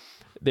know,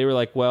 they were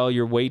like, well,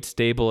 your weight's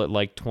stable at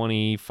like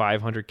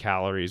 2,500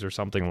 calories or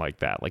something like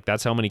that. Like,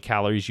 that's how many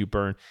calories you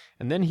burn.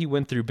 And then he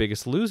went through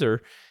Biggest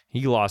Loser.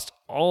 He lost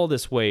all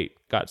this weight,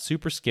 got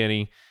super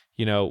skinny,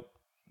 you know,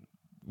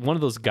 one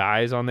of those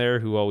guys on there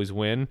who always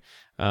win,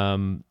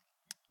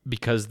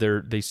 because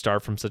they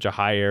start from such a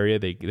high area,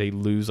 they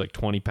lose like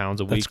 20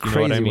 pounds a week. That's crazy,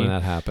 you know what I mean? when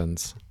that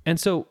happens. And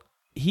so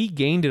he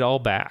gained it all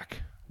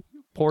back.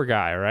 Poor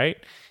guy, right?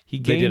 They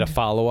did a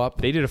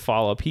follow-up? They did a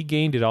follow-up. He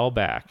gained it all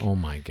back. Oh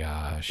my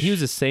gosh. He was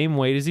the same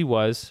weight as he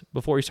was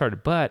before he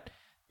started, but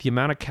the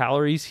amount of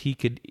calories he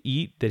could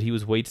eat that he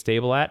was weight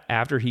stable at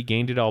after he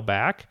gained it all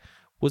back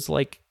was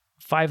like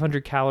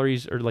 500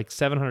 calories or like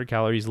 700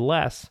 calories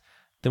less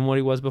than what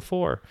he was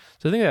before.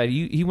 So think of that.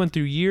 He went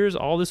through years,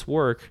 all this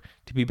work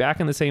to be back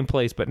in the same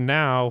place, but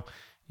now,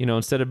 you know,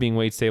 instead of being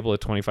weight stable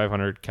at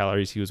 2,500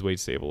 calories, he was weight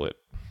stable at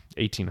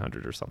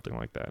 1,800 or something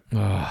like that.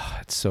 Oh,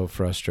 it's so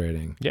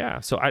frustrating. Yeah.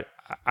 So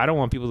I don't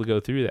want people to go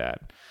through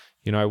that.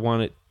 You know, I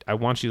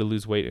want you to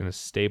lose weight in a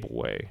stable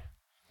way.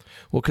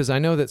 Well, because I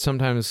know that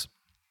sometimes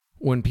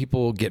when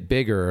people get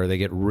bigger or they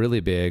get really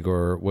big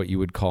or what you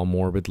would call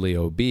morbidly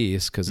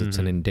obese, because it's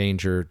an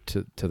endanger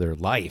to their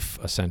life,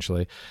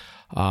 essentially,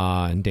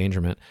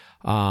 endangerment,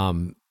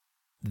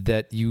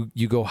 that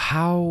you go,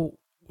 how,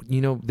 you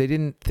know, they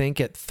didn't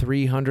think at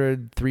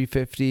 300,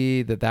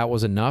 350 that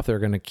was enough. They're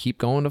going to keep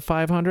going to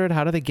 500.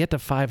 How do they get to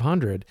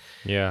 500?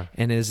 Yeah.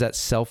 And is that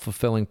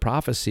self-fulfilling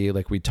prophecy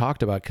like we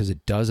talked about? Because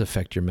it does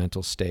affect your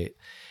mental state.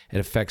 It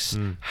affects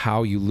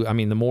how you, I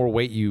mean, the more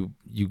weight you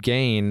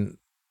gain,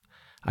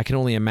 I can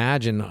only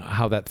imagine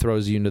how that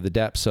throws you into the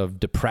depths of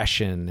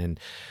depression and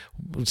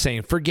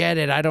saying, forget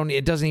it.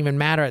 It doesn't even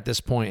matter at this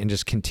point, and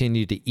just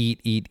continue to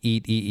eat.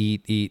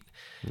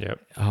 Yep.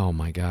 Oh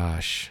my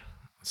gosh.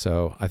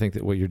 So I think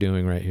that what you're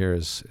doing right here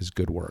is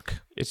good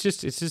work. It's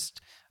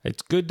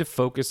good to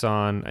focus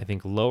on, I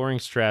think, lowering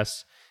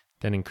stress,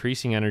 then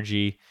increasing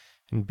energy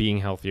and being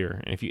healthier.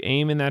 And if you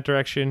aim in that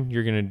direction,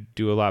 you're going to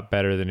do a lot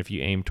better than if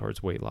you aim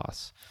towards weight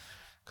loss.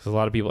 Because a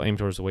lot of people aim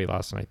towards the weight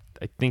loss, and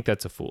I think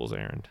that's a fool's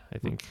errand. I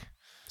think,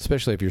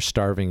 especially if you're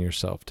starving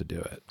yourself to do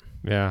it.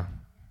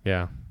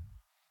 Yeah.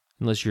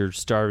 Unless you're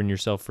starving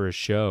yourself for a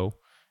show,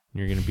 and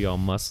you're going to be all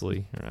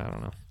muscly. Or I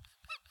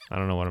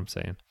don't know what I'm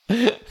saying.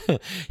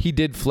 He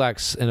did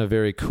flex in a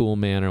very cool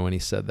manner when he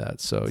said that.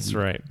 So that's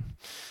right.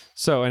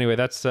 So anyway,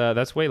 that's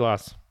weight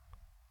loss.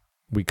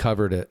 We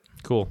covered it.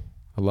 Cool.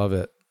 I love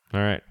it.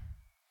 All right.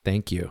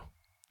 Thank you.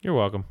 You're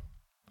welcome.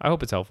 I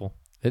hope it's helpful.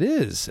 It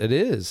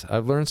is.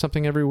 I've learned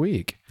something every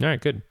week. All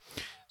right, good.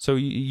 So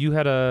you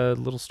had a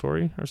little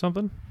story or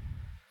something?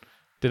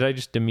 Did I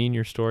just demean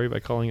your story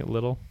by calling it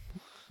little?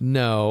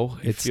 No,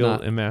 it's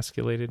not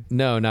emasculated.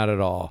 No, not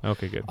at all.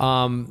 Okay, good.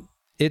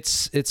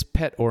 It's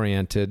pet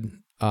oriented,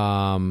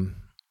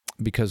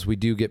 because we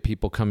do get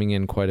people coming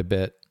in quite a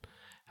bit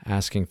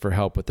asking for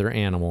help with their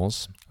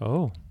animals.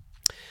 Oh,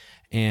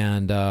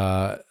 and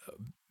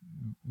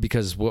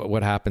because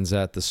what happens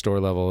at the store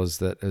level is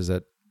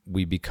that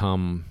we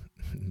become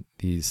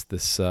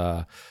this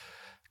health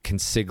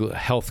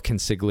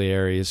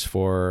consigliaries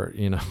for,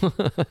 you know,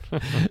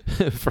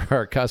 for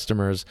our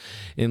customers,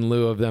 in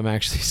lieu of them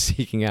actually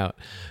seeking out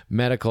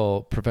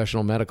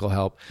professional medical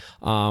help,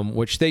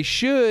 which they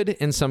should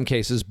in some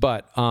cases,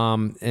 but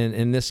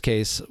in this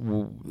case,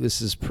 this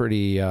is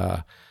pretty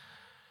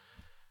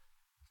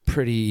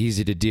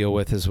easy to deal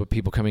with, is what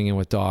people coming in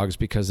with dogs,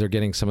 because they're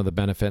getting some of the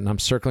benefit. And I'm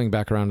circling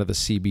back around to the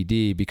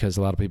CBD, because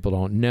a lot of people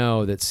don't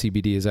know that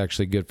CBD is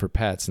actually good for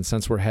pets. And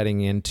since we're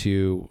heading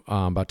into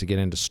about to get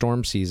into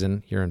storm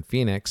season here in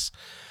Phoenix,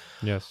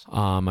 yes,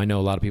 I know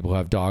a lot of people who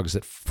have dogs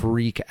that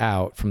freak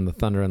out from the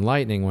thunder and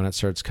lightning when it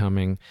starts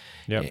coming.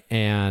 Yep.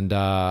 And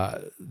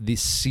the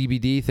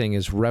CBD thing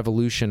has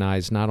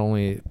revolutionized not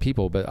only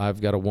people, but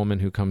I've got a woman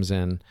who comes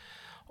in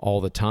all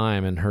the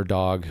time, and her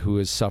dog who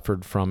has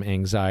suffered from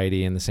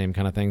anxiety and the same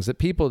kind of things that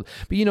people,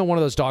 but you know, one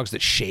of those dogs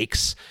that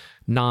shakes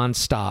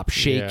nonstop,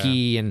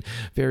 shaky and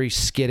very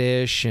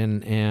skittish,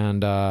 and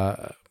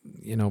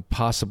you know,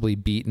 possibly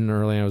beaten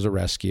early. It was a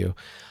rescue.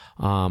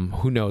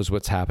 Who knows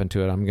what's happened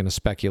to it? I'm going to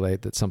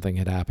speculate that something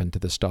had happened to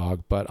this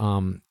dog, but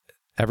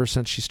ever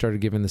since she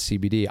started giving the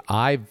CBD,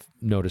 I've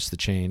noticed the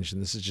change,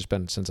 and this has just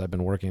been since I've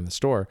been working in the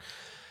store.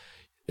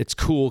 It's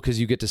cool because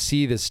you get to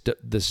see this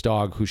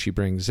dog who she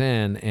brings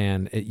in,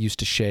 and it used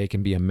to shake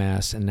and be a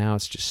mess, and now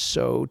it's just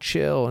so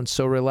chill and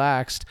so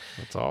relaxed.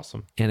 That's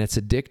awesome. And it's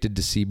addicted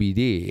to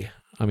CBD.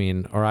 I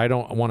mean, or I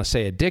don't want to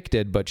say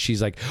addicted, but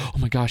she's like, oh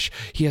my gosh,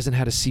 he hasn't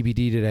had a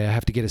CBD today. I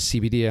have to get a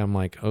CBD. I'm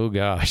like, oh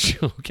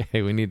gosh,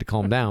 okay, we need to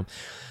calm down.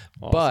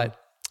 Awesome. But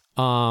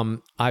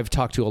I've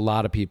talked to a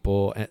lot of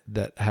people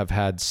that have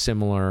had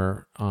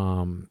similar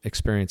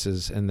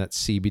experiences, and that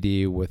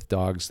CBD with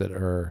dogs that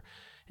are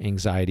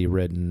anxiety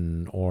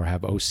ridden or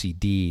have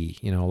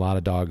OCD. A lot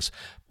of dogs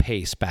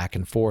pace back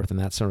and forth and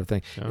that sort of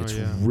thing. It's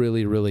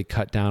really, really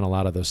cut down a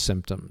lot of those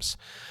symptoms.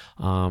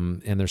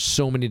 And there's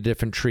so many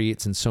different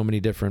treats and so many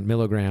different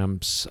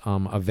milligrams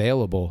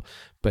available,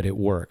 but it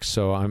works.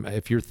 So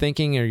if you're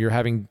thinking or you're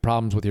having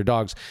problems with your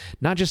dogs,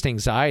 not just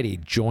anxiety,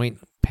 joint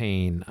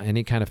pain,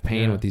 any kind of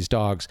pain with these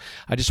dogs,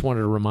 I just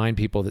wanted to remind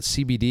people that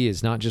CBD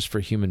is not just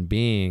for human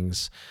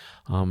beings,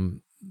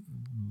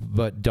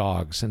 but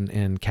dogs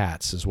and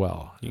cats as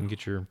well. You can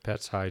get your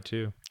pets high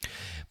too.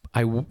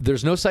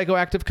 There's no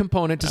psychoactive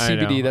component to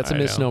CBD. That's a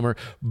misnomer,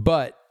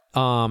 but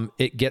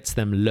it gets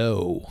them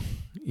low.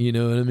 You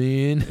know what I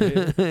mean?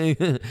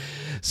 Yeah.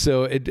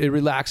 So it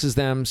relaxes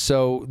them.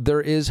 So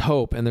there is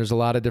hope, and there's a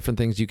lot of different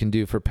things you can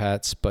do for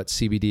pets, but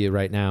CBD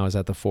right now is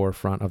at the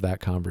forefront of that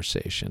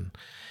conversation.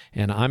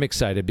 And I'm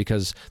excited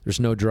because there's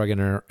no drug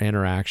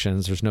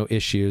interactions. There's no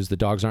issues. The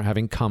dogs aren't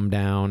having come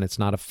down. It's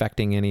not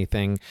affecting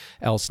anything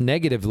else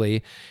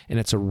negatively. And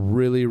it's a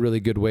really, really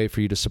good way for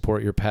you to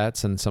support your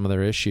pets and some of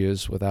their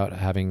issues without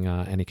having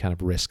any kind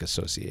of risk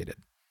associated.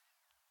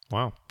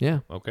 Wow. Yeah.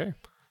 Okay.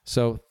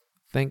 So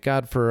thank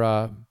God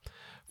for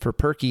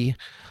Perky.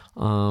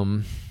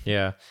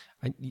 Yeah.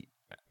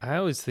 I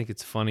always think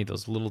it's funny,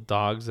 those little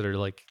dogs that are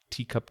like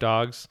teacup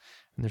dogs,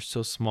 and they're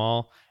so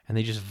small and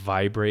they just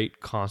vibrate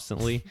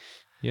constantly,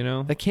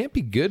 That can't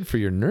be good for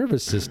your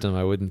nervous system,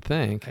 I wouldn't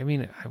think. I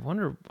mean, I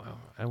wonder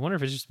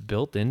if it's just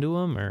built into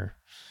them, or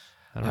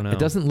I don't know. It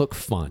doesn't look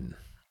fun.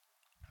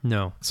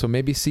 No. So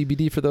maybe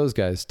CBD for those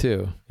guys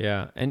too.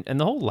 Yeah. And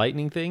the whole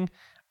lightning thing,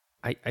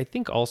 I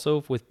think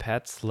also with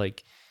pets,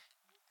 like,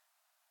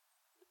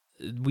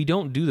 we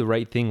don't do the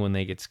right thing when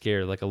they get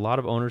scared. Like, a lot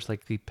of owners,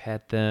 like, they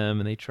pet them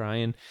and they try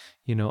and,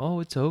 oh,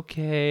 it's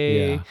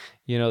okay.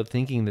 Yeah.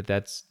 Thinking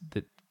that,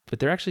 but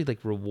they're actually like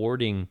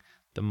rewarding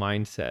the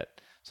mindset.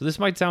 So this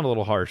might sound a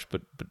little harsh,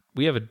 but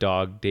we have a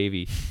dog,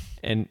 Davey,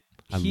 and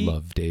I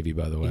love Davey,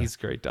 by the way. He's a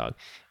great dog.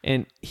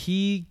 And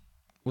he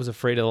was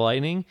afraid of the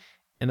lightning.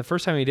 And the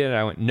first time he did it,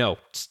 I went, no.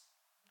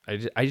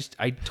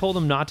 I told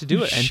him not to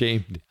do it. And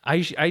shamed.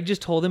 I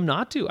just told him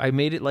not to. I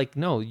made it like,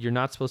 no, you're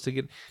not supposed to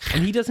get.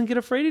 And he doesn't get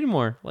afraid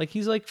anymore. Like,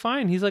 he's like,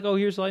 fine. He's like, oh,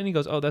 here's lightning. He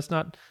goes, oh, that's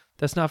not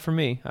for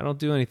me. I don't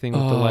do anything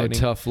with the lightning.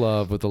 Tough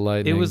love with the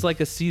lightning. It was like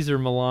a Caesar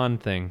Milan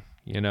thing,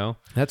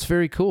 That's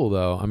very cool,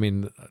 though. I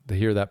mean, to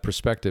hear that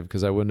perspective,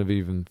 because I wouldn't have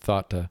even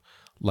thought to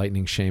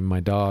lightning shame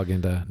my dog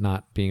into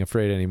not being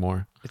afraid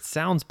anymore. It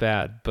sounds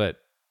bad, but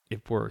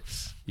it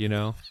works,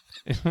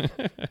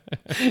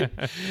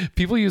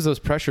 People use those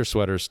pressure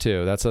sweaters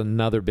too. That's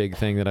another big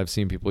thing that I've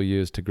seen people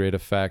use to great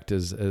effect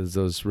is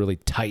those really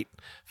tight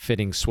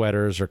fitting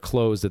sweaters or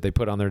clothes that they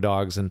put on their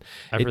dogs, and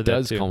it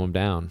does calm them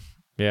down.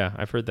 Yeah,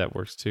 I've heard that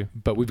works too.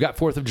 But we've got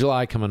 4th of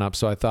July coming up,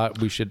 so I thought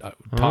we should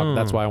talk.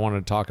 That's why I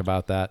wanted to talk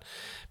about that,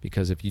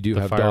 because if you do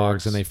have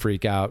fireworks. dogs and they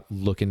freak out,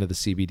 look into the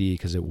CBD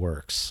because it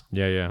works.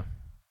 Yeah.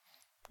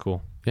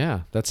 Cool.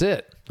 Yeah, that's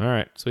it. All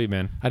right, sweet,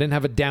 man. I didn't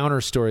have a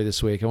downer story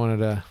this week. I wanted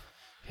to.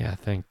 Yeah,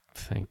 thank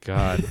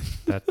God.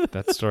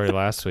 that story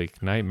last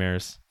week,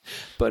 nightmares.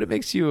 But it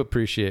makes you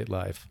appreciate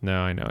life. No,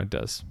 I know it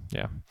does.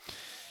 Yeah.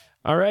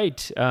 All right.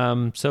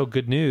 So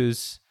good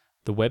news.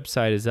 The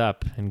website is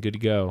up and good to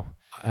go.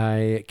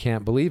 I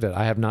can't believe it.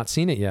 I have not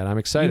seen it yet. I'm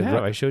excited. You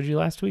have. I showed you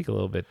last week a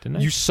little bit, didn't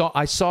I?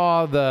 I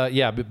saw but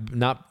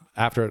not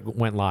after it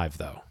went live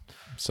though.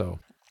 So.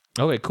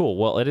 Okay, cool.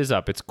 Well, it is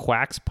up. It's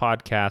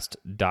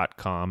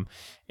quackspodcast.com,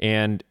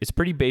 and it's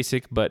pretty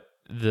basic, but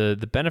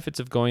the benefits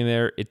of going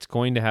there, it's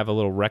going to have a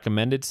little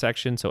recommended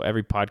section. So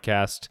every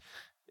podcast,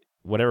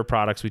 whatever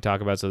products we talk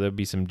about, so there'll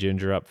be some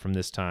ginger up from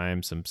this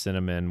time, some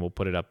cinnamon, we'll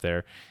put it up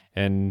there.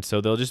 And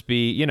so they'll just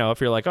be,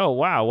 if you're like, oh,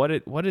 wow, what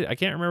did I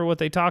can't remember what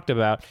they talked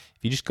about.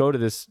 If you just go to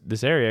this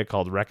area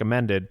called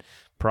recommended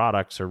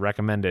products or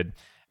recommended,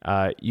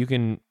 you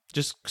can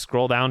just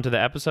scroll down to the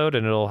episode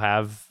and it'll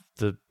have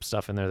the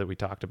stuff in there that we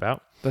talked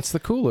about. That's the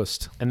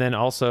coolest. And then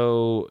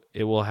also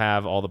it will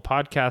have all the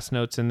podcast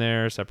notes in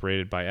there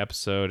separated by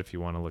episode if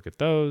you want to look at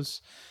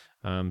those.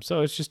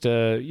 So it's just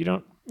you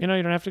don't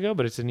have to go,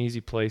 but it's an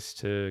easy place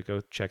to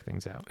go check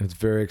things out. It's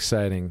very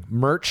exciting.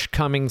 Merch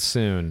coming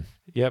soon.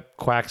 Yep,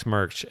 Quacks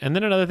merch. And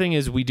then another thing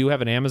is we do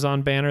have an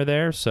Amazon banner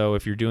there. So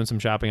if you're doing some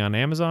shopping on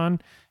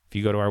Amazon, if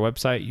you go to our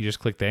website, you just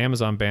click the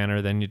Amazon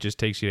banner, then it just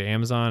takes you to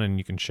Amazon and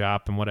you can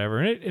shop and whatever.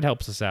 And it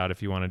helps us out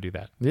if you want to do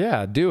that.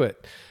 Yeah, do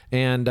it.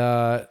 And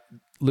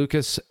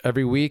Lucas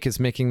every week is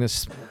making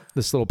this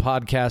little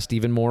podcast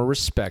even more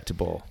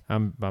respectable.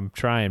 I'm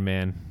trying,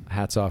 man.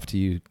 Hats off to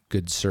you,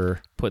 good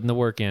sir. Putting the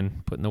work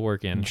in.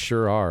 You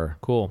sure are.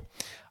 Cool.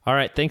 All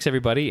right. Thanks,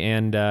 everybody.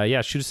 And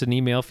shoot us an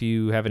email if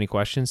you have any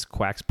questions,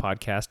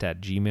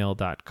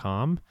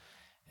 quackspodcast@gmail.com.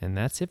 And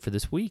that's it for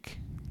this week.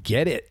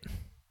 Get it.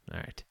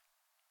 All right.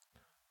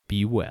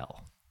 Be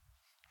well.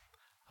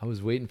 I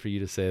was waiting for you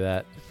to say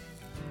that.